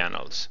Intel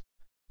channels.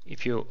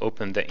 If you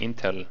open the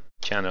Intel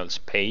channels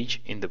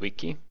page in the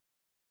wiki,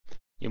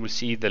 you will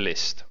see the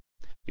list.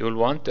 You will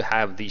want to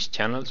have these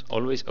channels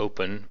always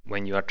open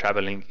when you are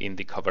traveling in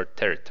the covered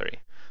territory.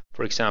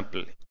 For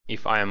example,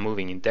 if I am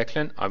moving in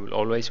Declan, I will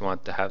always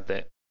want to have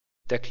the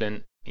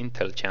Declan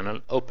Intel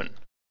channel open.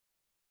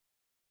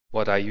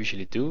 What I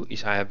usually do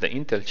is I have the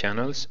Intel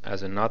channels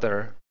as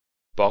another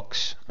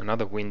box,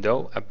 another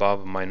window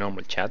above my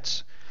normal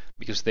chats,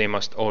 because they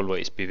must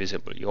always be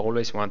visible. You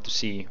always want to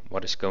see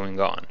what is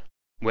going on.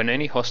 When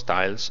any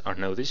hostiles are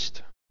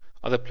noticed,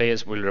 other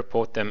players will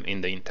report them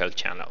in the Intel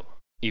channel.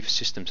 If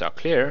systems are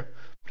clear,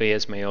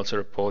 players may also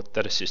report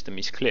that a system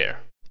is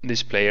clear.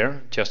 This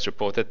player just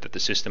reported that the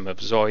system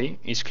of Zoe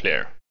is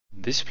clear.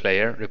 This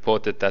player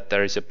reported that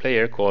there is a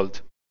player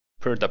called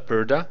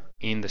Perda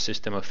in the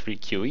system of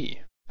 3QE.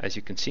 As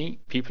you can see,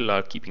 people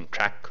are keeping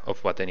track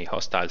of what any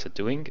hostiles are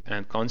doing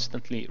and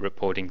constantly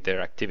reporting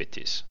their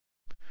activities.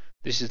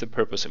 This is the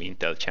purpose of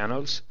Intel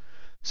channels,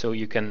 so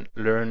you can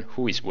learn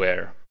who is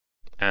where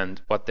and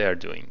what they are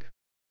doing.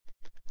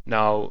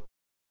 Now,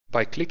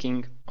 by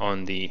clicking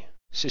on the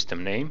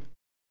system name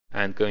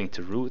and going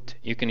to root,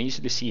 you can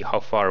easily see how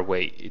far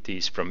away it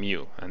is from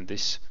you, and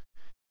this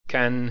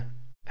can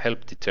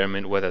help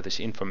determine whether this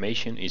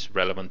information is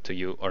relevant to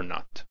you or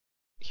not.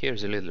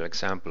 Here's a little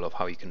example of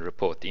how you can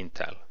report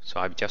Intel. So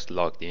I've just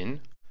logged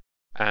in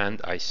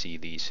and I see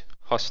these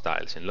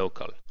hostiles in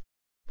local.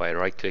 By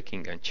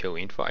right-clicking and show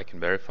info, I can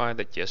verify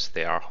that yes,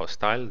 they are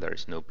hostile. There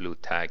is no blue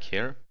tag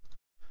here.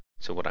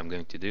 So what I'm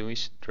going to do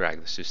is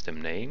drag the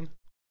system name,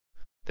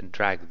 then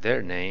drag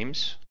their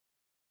names,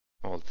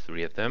 all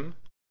three of them.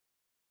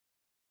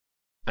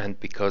 And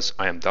because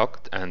I am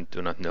docked and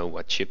do not know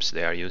what chips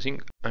they are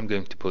using, I'm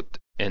going to put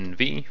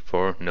NV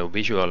for no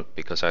visual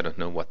because I don't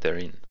know what they're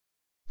in.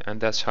 And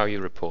that's how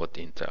you report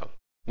Intel.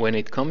 When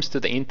it comes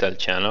to the Intel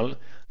channel,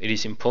 it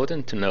is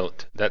important to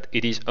note that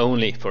it is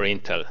only for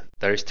Intel.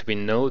 There is to be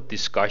no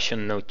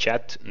discussion, no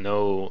chat,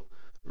 no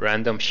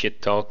random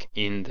shit talk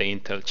in the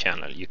Intel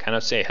channel. You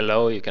cannot say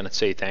hello, you cannot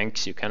say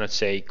thanks, you cannot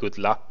say good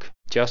luck.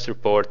 Just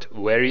report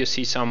where you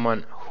see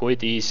someone, who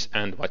it is,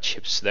 and what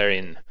chips they're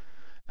in.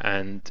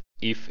 And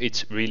if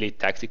it's really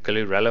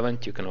tactically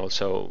relevant, you can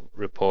also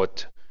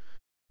report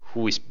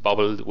who is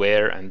bubbled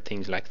where and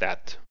things like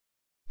that.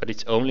 But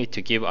it's only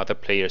to give other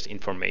players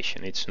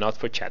information. It's not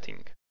for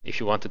chatting. If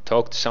you want to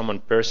talk to someone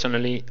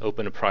personally,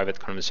 open a private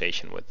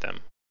conversation with them.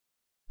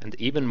 And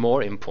even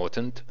more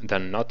important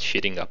than not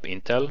shitting up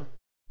Intel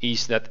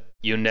is that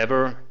you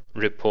never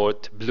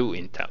report blue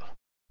Intel.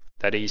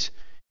 That is,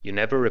 you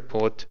never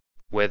report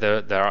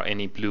whether there are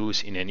any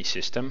blues in any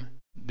system.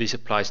 This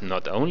applies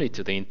not only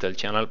to the Intel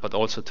channel, but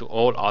also to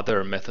all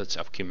other methods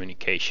of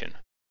communication.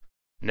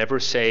 Never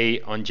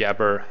say on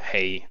Jabber,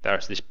 hey,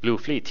 there's this blue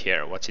fleet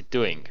here, what's it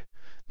doing?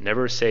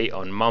 Never say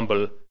on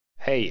Mumble,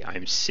 hey,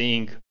 I'm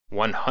seeing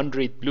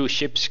 100 blue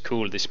ships,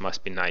 cool, this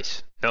must be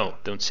nice. No,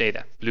 don't say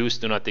that. Blues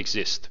do not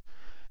exist,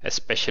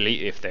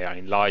 especially if they are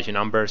in large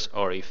numbers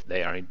or if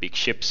they are in big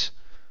ships.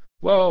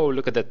 Whoa,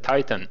 look at that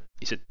Titan.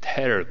 It's a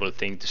terrible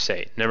thing to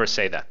say. Never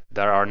say that.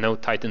 There are no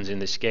Titans in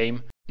this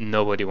game.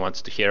 Nobody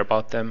wants to hear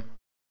about them.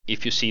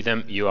 If you see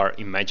them, you are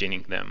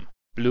imagining them.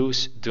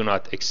 Blues do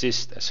not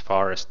exist as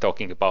far as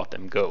talking about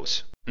them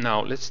goes.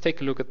 Now let's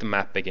take a look at the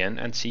map again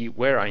and see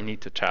where I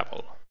need to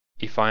travel.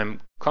 If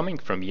I'm coming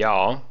from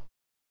Yao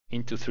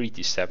into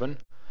 3T7,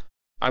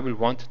 I will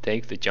want to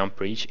take the jump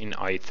bridge in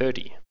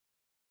I-30.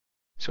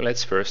 So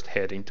let's first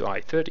head into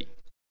I-30.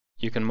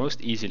 You can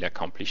most easily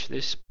accomplish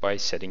this by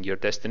setting your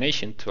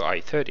destination to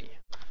I-30.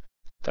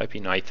 Type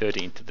in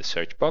I-30 into the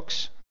search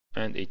box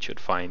and it should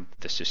find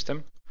the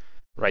system.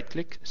 Right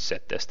click,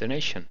 set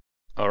destination.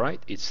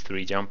 Alright, it's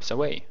 3 jumps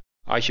away.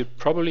 I should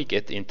probably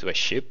get into a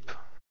ship,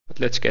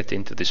 but let's get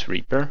into this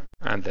Reaper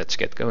and let's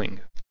get going.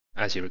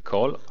 As you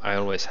recall, I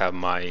always have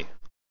my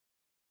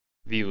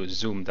view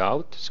zoomed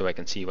out so I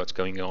can see what's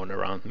going on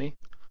around me.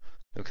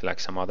 Looks like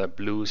some other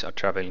blues are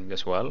traveling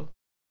as well.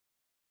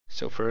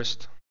 So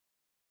first,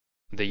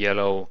 the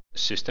yellow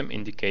system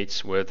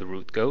indicates where the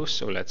route goes,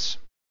 so let's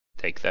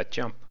take that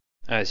jump.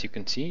 As you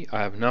can see, I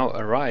have now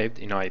arrived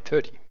in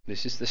I-30.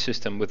 This is the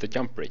system with the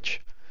jump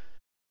bridge.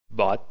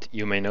 But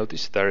you may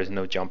notice there is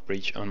no jump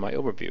bridge on my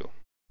overview.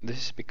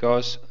 This is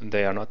because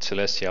they are not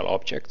celestial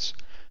objects,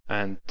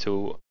 and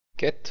to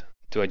get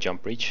to a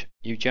jump bridge,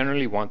 you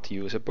generally want to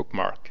use a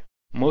bookmark.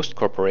 Most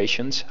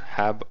corporations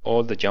have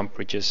all the jump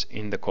bridges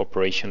in the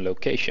corporation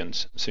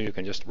locations, so you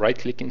can just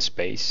right-click in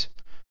space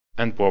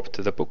and warp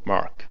to the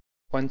bookmark.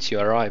 Once you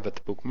arrive at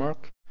the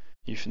bookmark,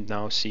 you should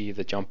now see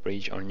the jump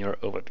bridge on your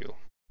overview.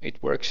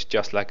 It works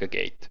just like a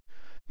gate.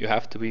 You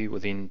have to be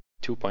within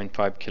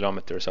 2.5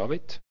 kilometers of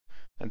it,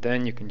 and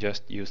then you can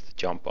just use the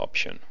jump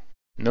option.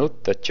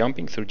 Note that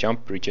jumping through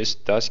jump bridges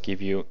does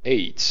give you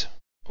AIDS,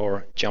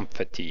 or jump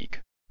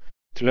fatigue.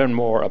 To learn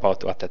more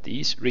about what that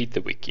is, read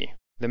the wiki.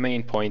 The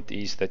main point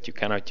is that you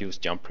cannot use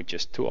jump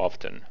bridges too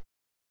often.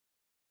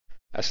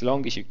 As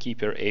long as you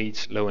keep your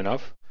AIDS low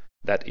enough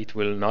that it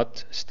will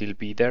not still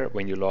be there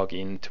when you log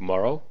in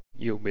tomorrow,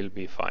 you will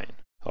be fine.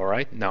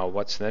 Alright, now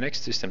what's the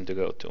next system to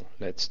go to?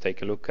 Let's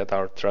take a look at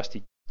our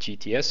trusty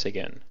GTS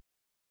again.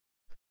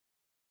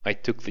 I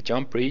took the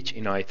jump bridge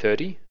in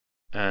I-30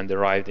 and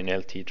arrived in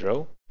LT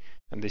Drow,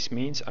 and this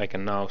means I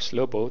can now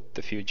slow boat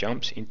the few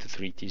jumps into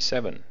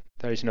 3T7.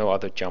 There is no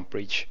other jump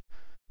bridge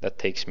that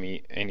takes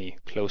me any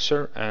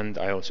closer, and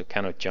I also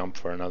cannot jump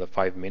for another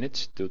 5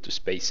 minutes due to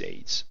space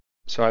aids.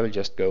 So I will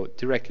just go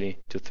directly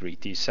to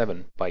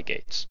 3T7 by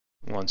gates.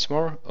 Once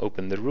more,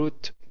 open the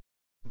route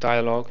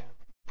dialog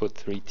put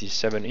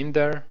 3T7 in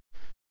there,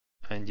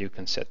 and you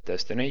can set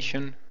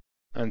destination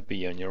and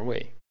be on your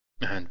way.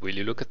 And will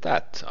you look at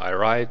that? I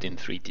arrived in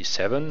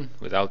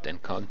 3T7 without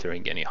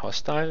encountering any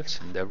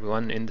hostiles, and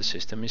everyone in the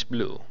system is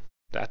blue.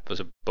 That was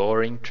a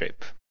boring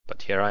trip,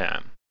 but here I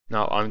am.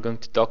 Now I'm going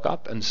to dock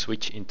up and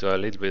switch into a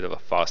little bit of a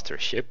faster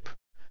ship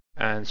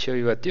and show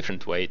you a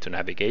different way to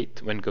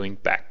navigate when going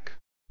back.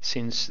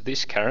 Since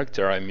this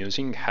character I'm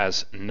using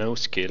has no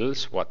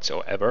skills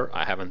whatsoever,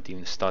 I haven't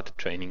even started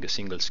training a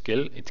single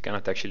skill, it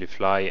cannot actually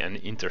fly an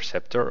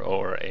interceptor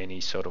or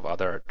any sort of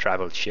other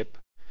travel ship.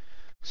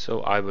 So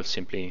I will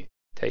simply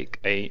take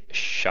a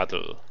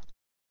shuttle.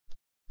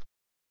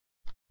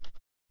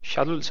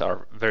 Shuttles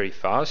are very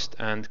fast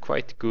and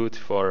quite good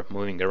for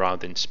moving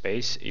around in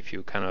space if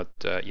you cannot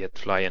yet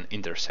fly an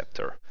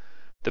interceptor.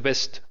 The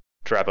best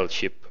travel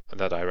ship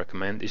that I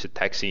recommend is a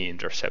taxi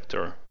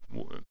interceptor,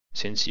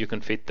 since you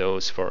can fit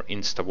those for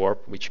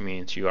insta-warp, which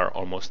means you are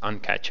almost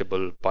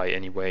uncatchable by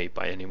any way,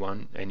 by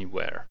anyone,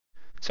 anywhere.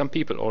 Some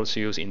people also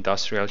use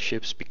industrial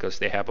ships because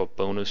they have a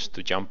bonus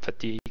to jump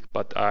fatigue,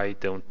 but I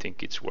don't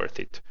think it's worth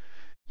it.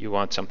 You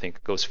want something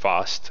that goes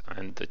fast,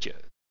 and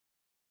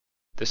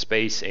the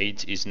space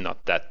age is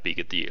not that big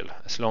a deal.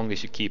 As long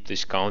as you keep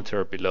this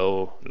counter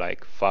below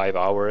like 5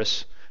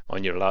 hours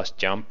on your last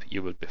jump,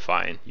 you will be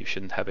fine. You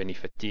shouldn't have any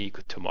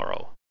fatigue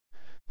tomorrow.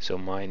 So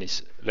mine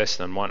is less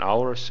than 1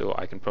 hour, so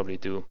I can probably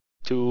do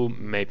 2,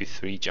 maybe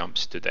 3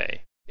 jumps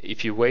today.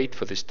 If you wait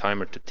for this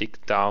timer to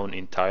tick down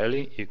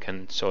entirely, you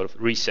can sort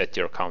of reset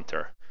your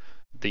counter.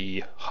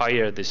 The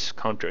higher this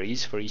counter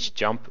is for each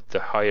jump, the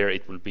higher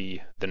it will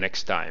be the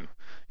next time.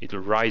 It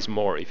will rise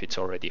more if it's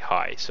already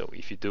high. So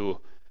if you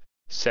do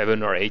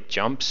 7 or 8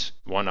 jumps,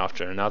 one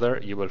after another,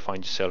 you will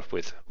find yourself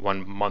with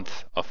 1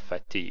 month of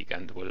fatigue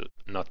and will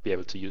not be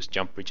able to use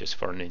jump bridges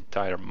for an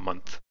entire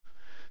month.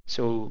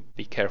 So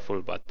be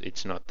careful, but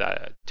it's not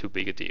that too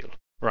big a deal.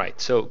 Right,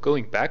 so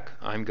going back,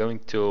 I'm going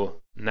to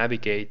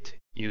navigate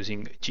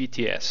using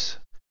GTS.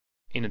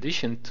 In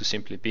addition to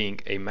simply being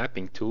a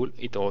mapping tool,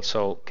 it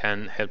also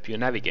can help you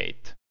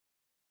navigate.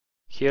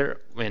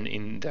 Here, when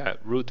in the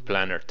Route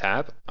Planner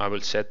tab, I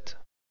will set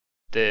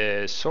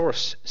the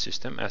source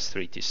system as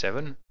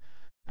 3T7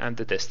 and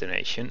the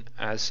destination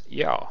as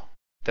YA.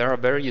 There are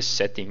various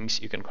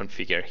settings you can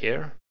configure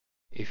here.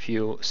 If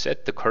you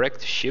set the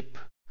correct ship,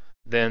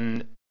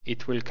 then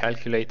it will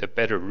calculate a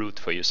better route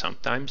for you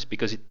sometimes,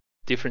 because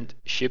different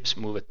ships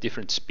move at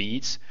different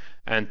speeds,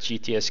 and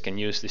GTS can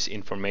use this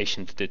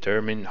information to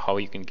determine how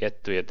you can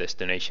get to your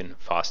destination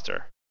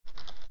faster.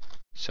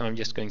 So I'm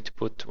just going to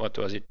put, what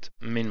was it,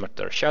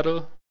 Minmatar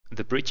shuttle.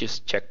 The bridges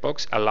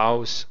checkbox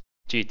allows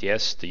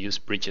GTS to use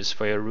bridges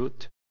for your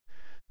route.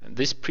 And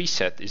this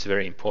preset is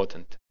very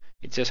important.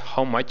 It says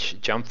how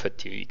much jump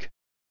fatigue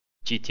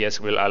GTS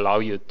will allow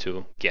you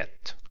to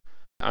get.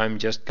 I'm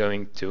just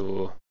going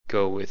to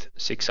go with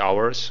 6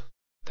 hours.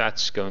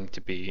 That's going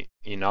to be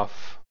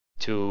enough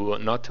to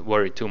not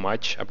worry too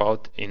much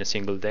about in a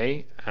single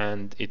day,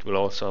 and it will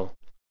also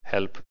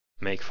help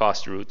make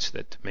fast routes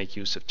that make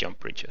use of jump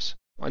bridges.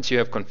 Once you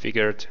have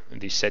configured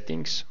these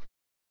settings,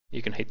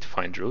 you can hit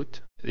find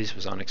route. This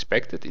was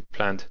unexpected. It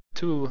planned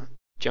 2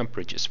 jump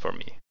bridges for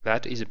me.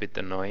 That is a bit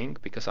annoying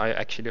because I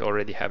actually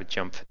already have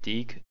jump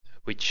fatigue,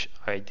 which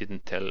I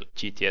didn't tell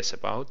GTS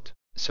about.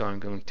 So I'm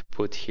going to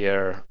put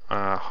here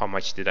how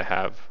much did I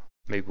have?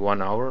 Maybe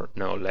 1 hour?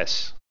 No,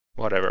 less.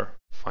 Whatever.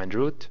 Find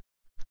route.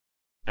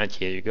 And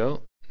here you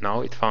go.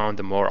 Now it found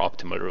a more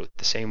optimal route,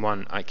 the same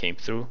one I came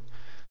through,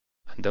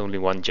 and only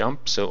 1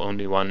 jump, so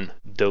only 1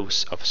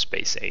 dose of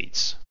space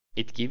aids.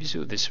 It gives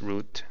you this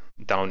route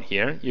down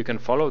here. You can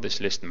follow this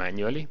list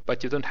manually,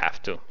 but you don't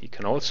have to. You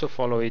can also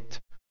follow it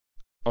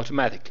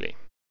automatically.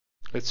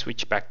 Let's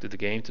switch back to the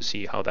game to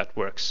see how that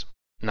works.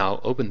 Now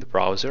open the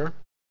browser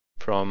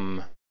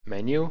from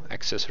menu,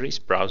 accessories,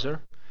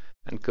 browser,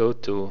 and go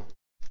to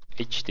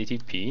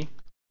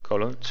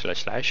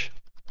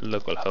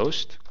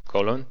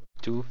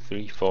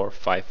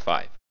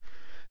http://localhost:23455.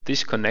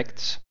 This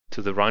connects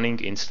to the running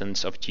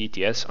instance of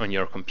GTS on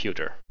your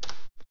computer,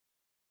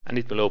 and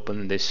it will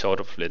open this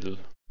sort of little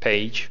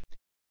page.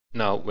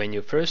 Now when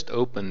you first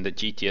open the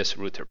GTS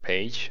router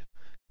page,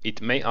 it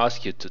may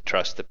ask you to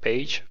trust the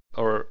page,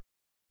 or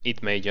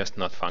it may just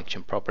not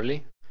function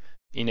properly.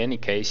 In any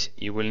case,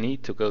 you will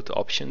need to go to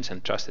options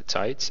and trusted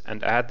sites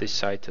and add this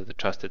site to the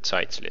trusted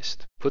sites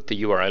list. Put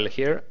the URL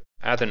here,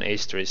 add an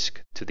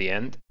asterisk to the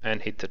end,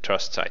 and hit the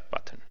trust site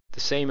button. The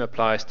same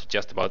applies to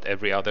just about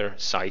every other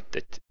site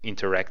that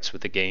interacts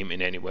with the game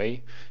in any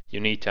way. You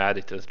need to add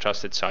it to the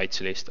trusted sites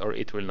list or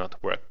it will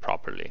not work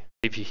properly.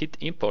 If you hit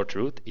import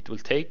route, it will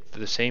take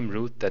the same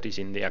route that is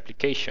in the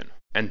application.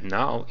 And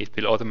now it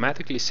will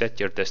automatically set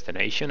your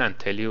destination and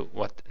tell you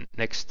what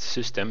next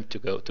system to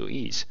go to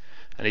is.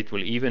 And it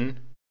will even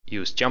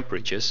use jump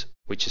bridges,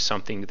 which is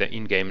something the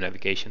in-game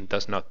navigation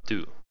does not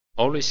do.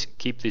 Always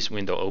keep this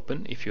window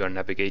open if you are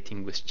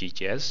navigating with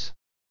GTS,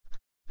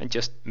 and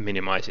just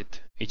minimize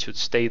it. It should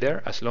stay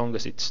there. As long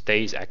as it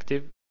stays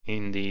active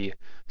in the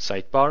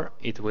sidebar,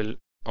 it will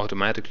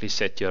automatically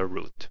set your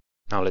route.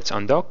 Now let's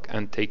undock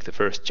and take the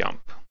first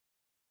jump.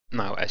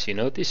 Now, as you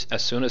notice,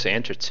 as soon as I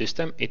entered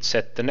system, it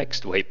set the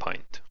next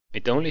waypoint.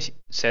 It only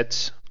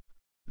sets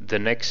the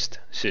next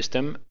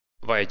system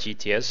via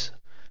GTS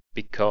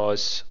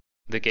because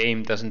the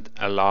game doesn't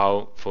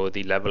allow for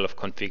the level of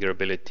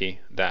configurability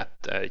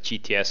that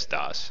GTS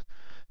does.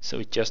 So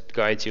it just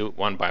guides you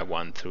one by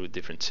one through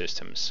different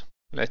systems.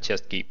 Let's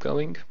just keep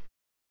going.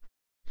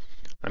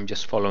 I'm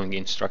just following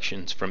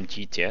instructions from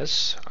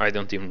GTS. I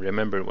don't even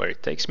remember where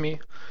it takes me.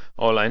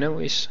 All I know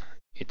is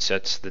it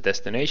sets the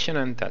destination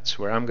and that's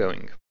where I'm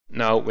going.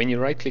 Now, when you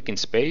right click in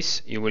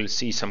space, you will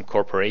see some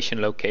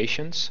corporation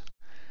locations.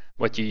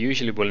 What you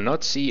usually will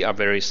not see are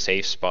various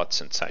safe spots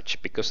and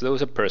such, because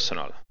those are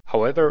personal.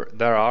 However,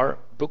 there are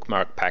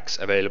bookmark packs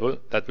available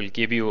that will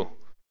give you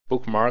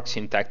bookmarks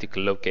in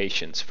tactical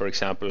locations. For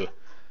example,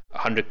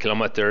 100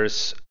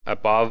 kilometers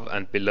above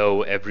and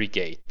below every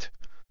gate.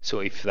 So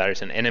if there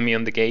is an enemy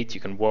on the gate,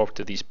 you can warp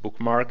to these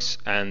bookmarks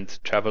and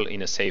travel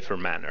in a safer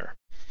manner.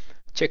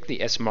 Check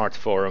the Smart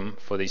forum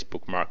for these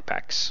bookmark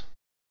packs.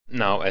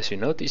 Now, as you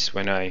notice,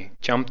 when I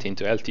jumped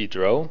into LT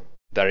Draw,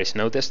 there is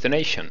no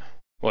destination.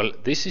 Well,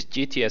 this is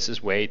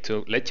GTS's way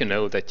to let you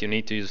know that you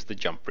need to use the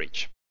jump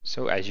bridge.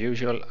 So as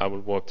usual, I will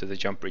warp to the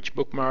jump bridge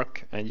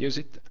bookmark and use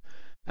it,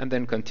 and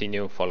then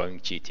continue following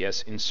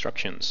GTS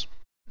instructions.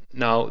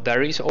 Now,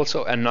 there is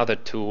also another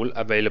tool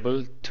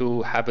available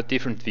to have a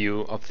different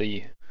view of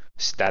the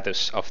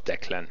status of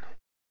Declan.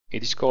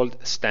 It is called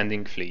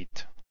Standing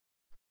Fleet.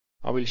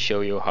 I will show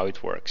you how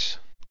it works.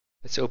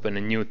 Let's open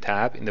a new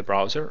tab in the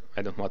browser.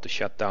 I don't want to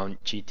shut down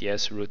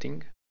GTS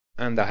routing.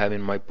 And I have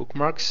in my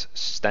bookmarks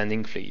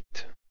Standing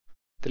Fleet.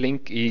 The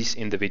link is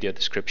in the video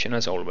description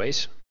as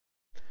always.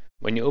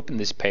 When you open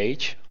this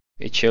page,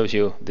 it shows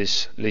you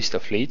this list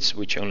of fleets,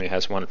 which only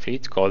has one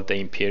fleet called the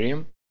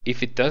Imperium.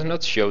 If it does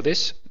not show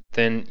this,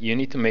 then you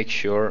need to make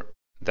sure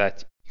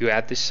that you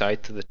add this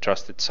site to the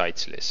trusted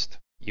sites list.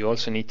 You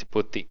also need to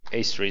put the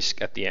asterisk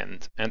at the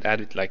end and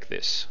add it like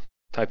this.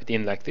 Type it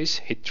in like this,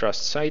 hit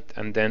trust site,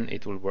 and then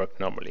it will work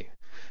normally.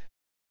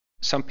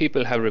 Some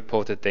people have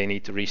reported they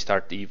need to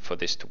restart Eve for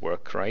this to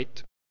work,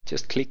 right?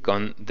 Just click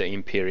on the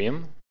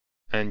Imperium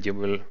and you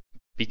will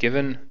be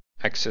given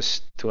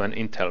access to an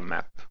Intel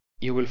map.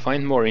 You will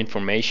find more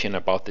information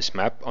about this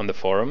map on the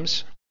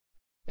forums.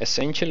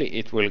 Essentially,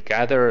 it will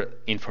gather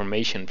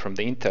information from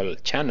the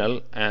Intel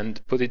channel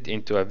and put it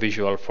into a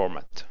visual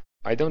format.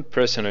 I don't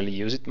personally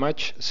use it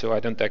much, so I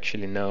don't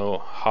actually know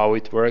how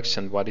it works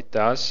and what it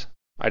does.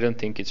 I don't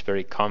think it's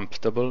very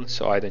comfortable,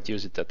 so I don't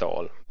use it at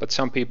all. But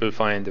some people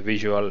find the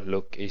visual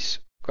look is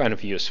kind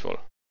of useful.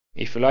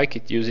 If you like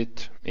it, use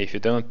it. If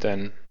you don't,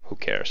 then who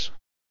cares?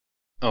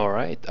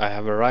 Alright, I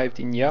have arrived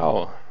in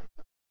Yao.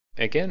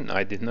 Again,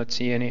 I did not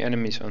see any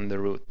enemies on the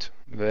route.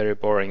 Very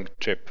boring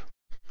trip.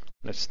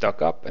 Let's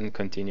stock up and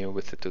continue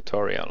with the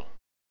tutorial.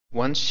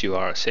 Once you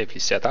are safely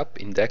set up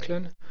in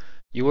Declan,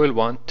 you will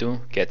want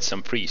to get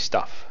some free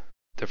stuff.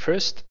 The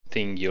first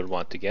thing you'll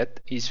want to get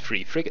is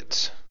free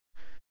frigates.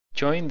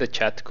 Join the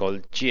chat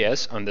called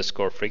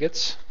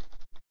GS_frigates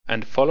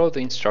and follow the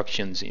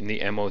instructions in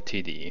the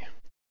MOTD.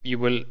 You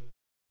will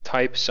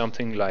type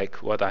something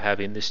like what I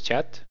have in this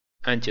chat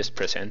and just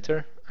press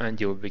enter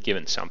and you will be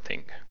given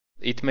something.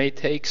 It may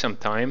take some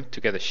time to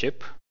get a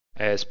ship,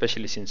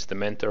 especially since the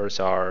mentors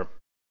are,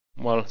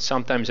 well,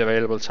 sometimes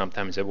available,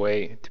 sometimes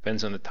away. It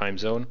depends on the time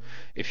zone.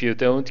 If you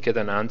don't get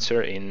an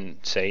answer in,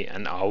 say,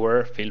 an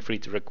hour, feel free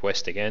to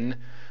request again.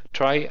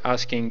 Try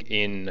asking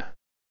in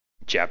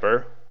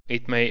Jabber.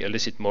 It may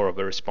elicit more of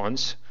a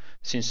response,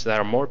 since there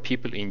are more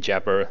people in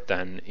Jabber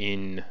than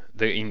in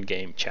the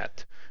in-game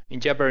chat. In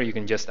Jabber, you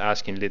can just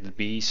ask in little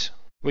bees.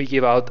 We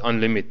give out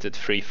unlimited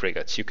free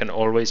frigates. You can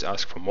always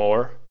ask for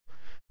more,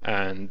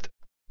 and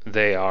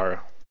they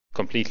are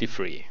completely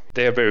free.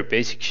 They are very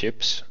basic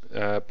ships,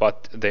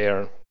 but they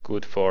are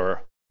good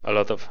for a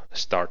lot of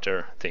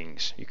starter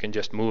things. You can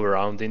just move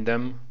around in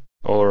them,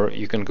 or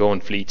you can go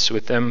on fleets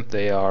with them.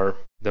 They are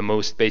the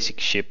most basic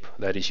ship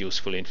that is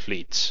useful in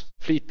fleets.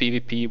 Fleet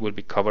PvP will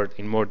be covered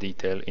in more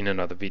detail in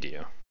another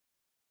video.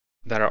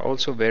 There are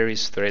also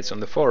various threads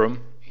on the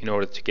forum in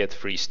order to get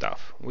free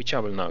stuff, which I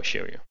will now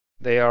show you.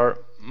 They are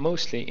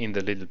mostly in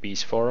the Little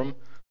Bees forum,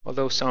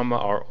 although some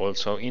are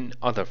also in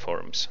other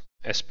forums.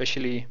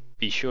 Especially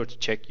be sure to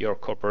check your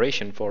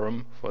corporation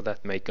forum, for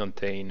that may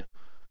contain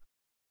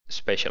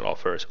special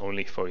offers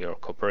only for your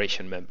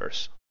corporation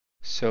members.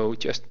 So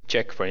just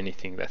check for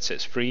anything that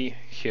says free.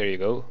 Here you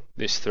go.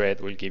 This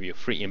thread will give you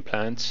free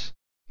implants.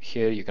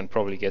 Here you can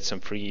probably get some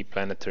free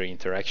planetary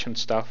interaction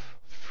stuff,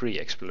 free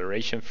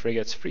exploration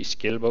frigates, free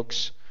skill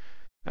books,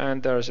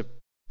 and there's a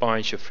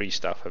bunch of free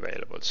stuff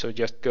available. So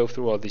just go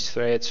through all these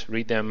threads,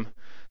 read them,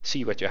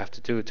 see what you have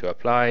to do to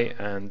apply,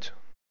 and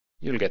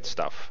you'll get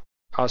stuff.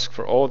 Ask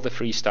for all the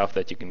free stuff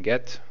that you can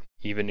get,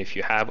 even if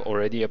you have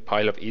already a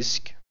pile of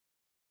ISK.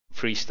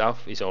 Free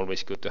stuff is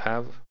always good to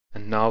have.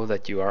 And now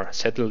that you are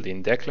settled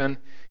in Declan,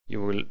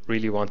 you will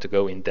really want to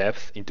go in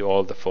depth into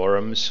all the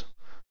forums.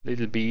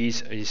 Little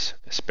Bees is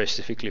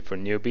specifically for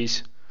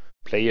newbies.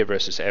 Player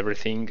versus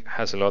Everything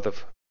has a lot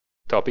of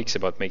topics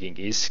about making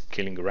ISK,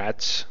 killing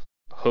rats,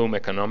 home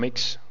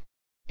economics.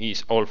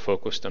 is all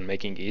focused on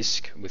making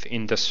ISK with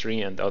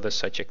industry and other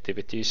such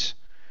activities.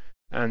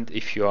 And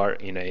if you are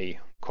in a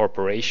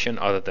corporation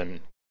other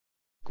than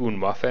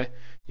Goonswarm,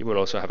 you will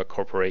also have a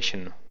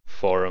corporation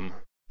forum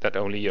that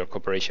only your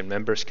corporation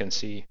members can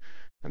see,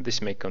 and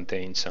this may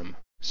contain some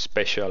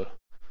special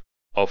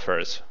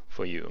offers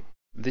for you.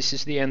 This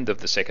is the end of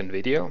the second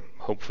video.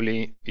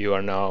 Hopefully you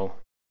are now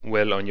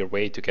well on your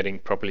way to getting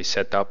properly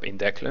set up in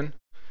Declan.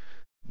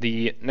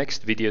 The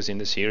next videos in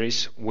the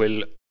series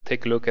will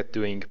take a look at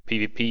doing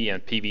PvP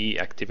and PvE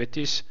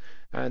activities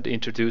and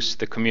introduce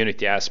the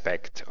community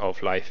aspect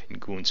of life in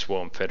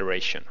Goonswarm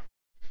Federation.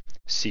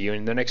 See you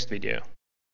in the next video.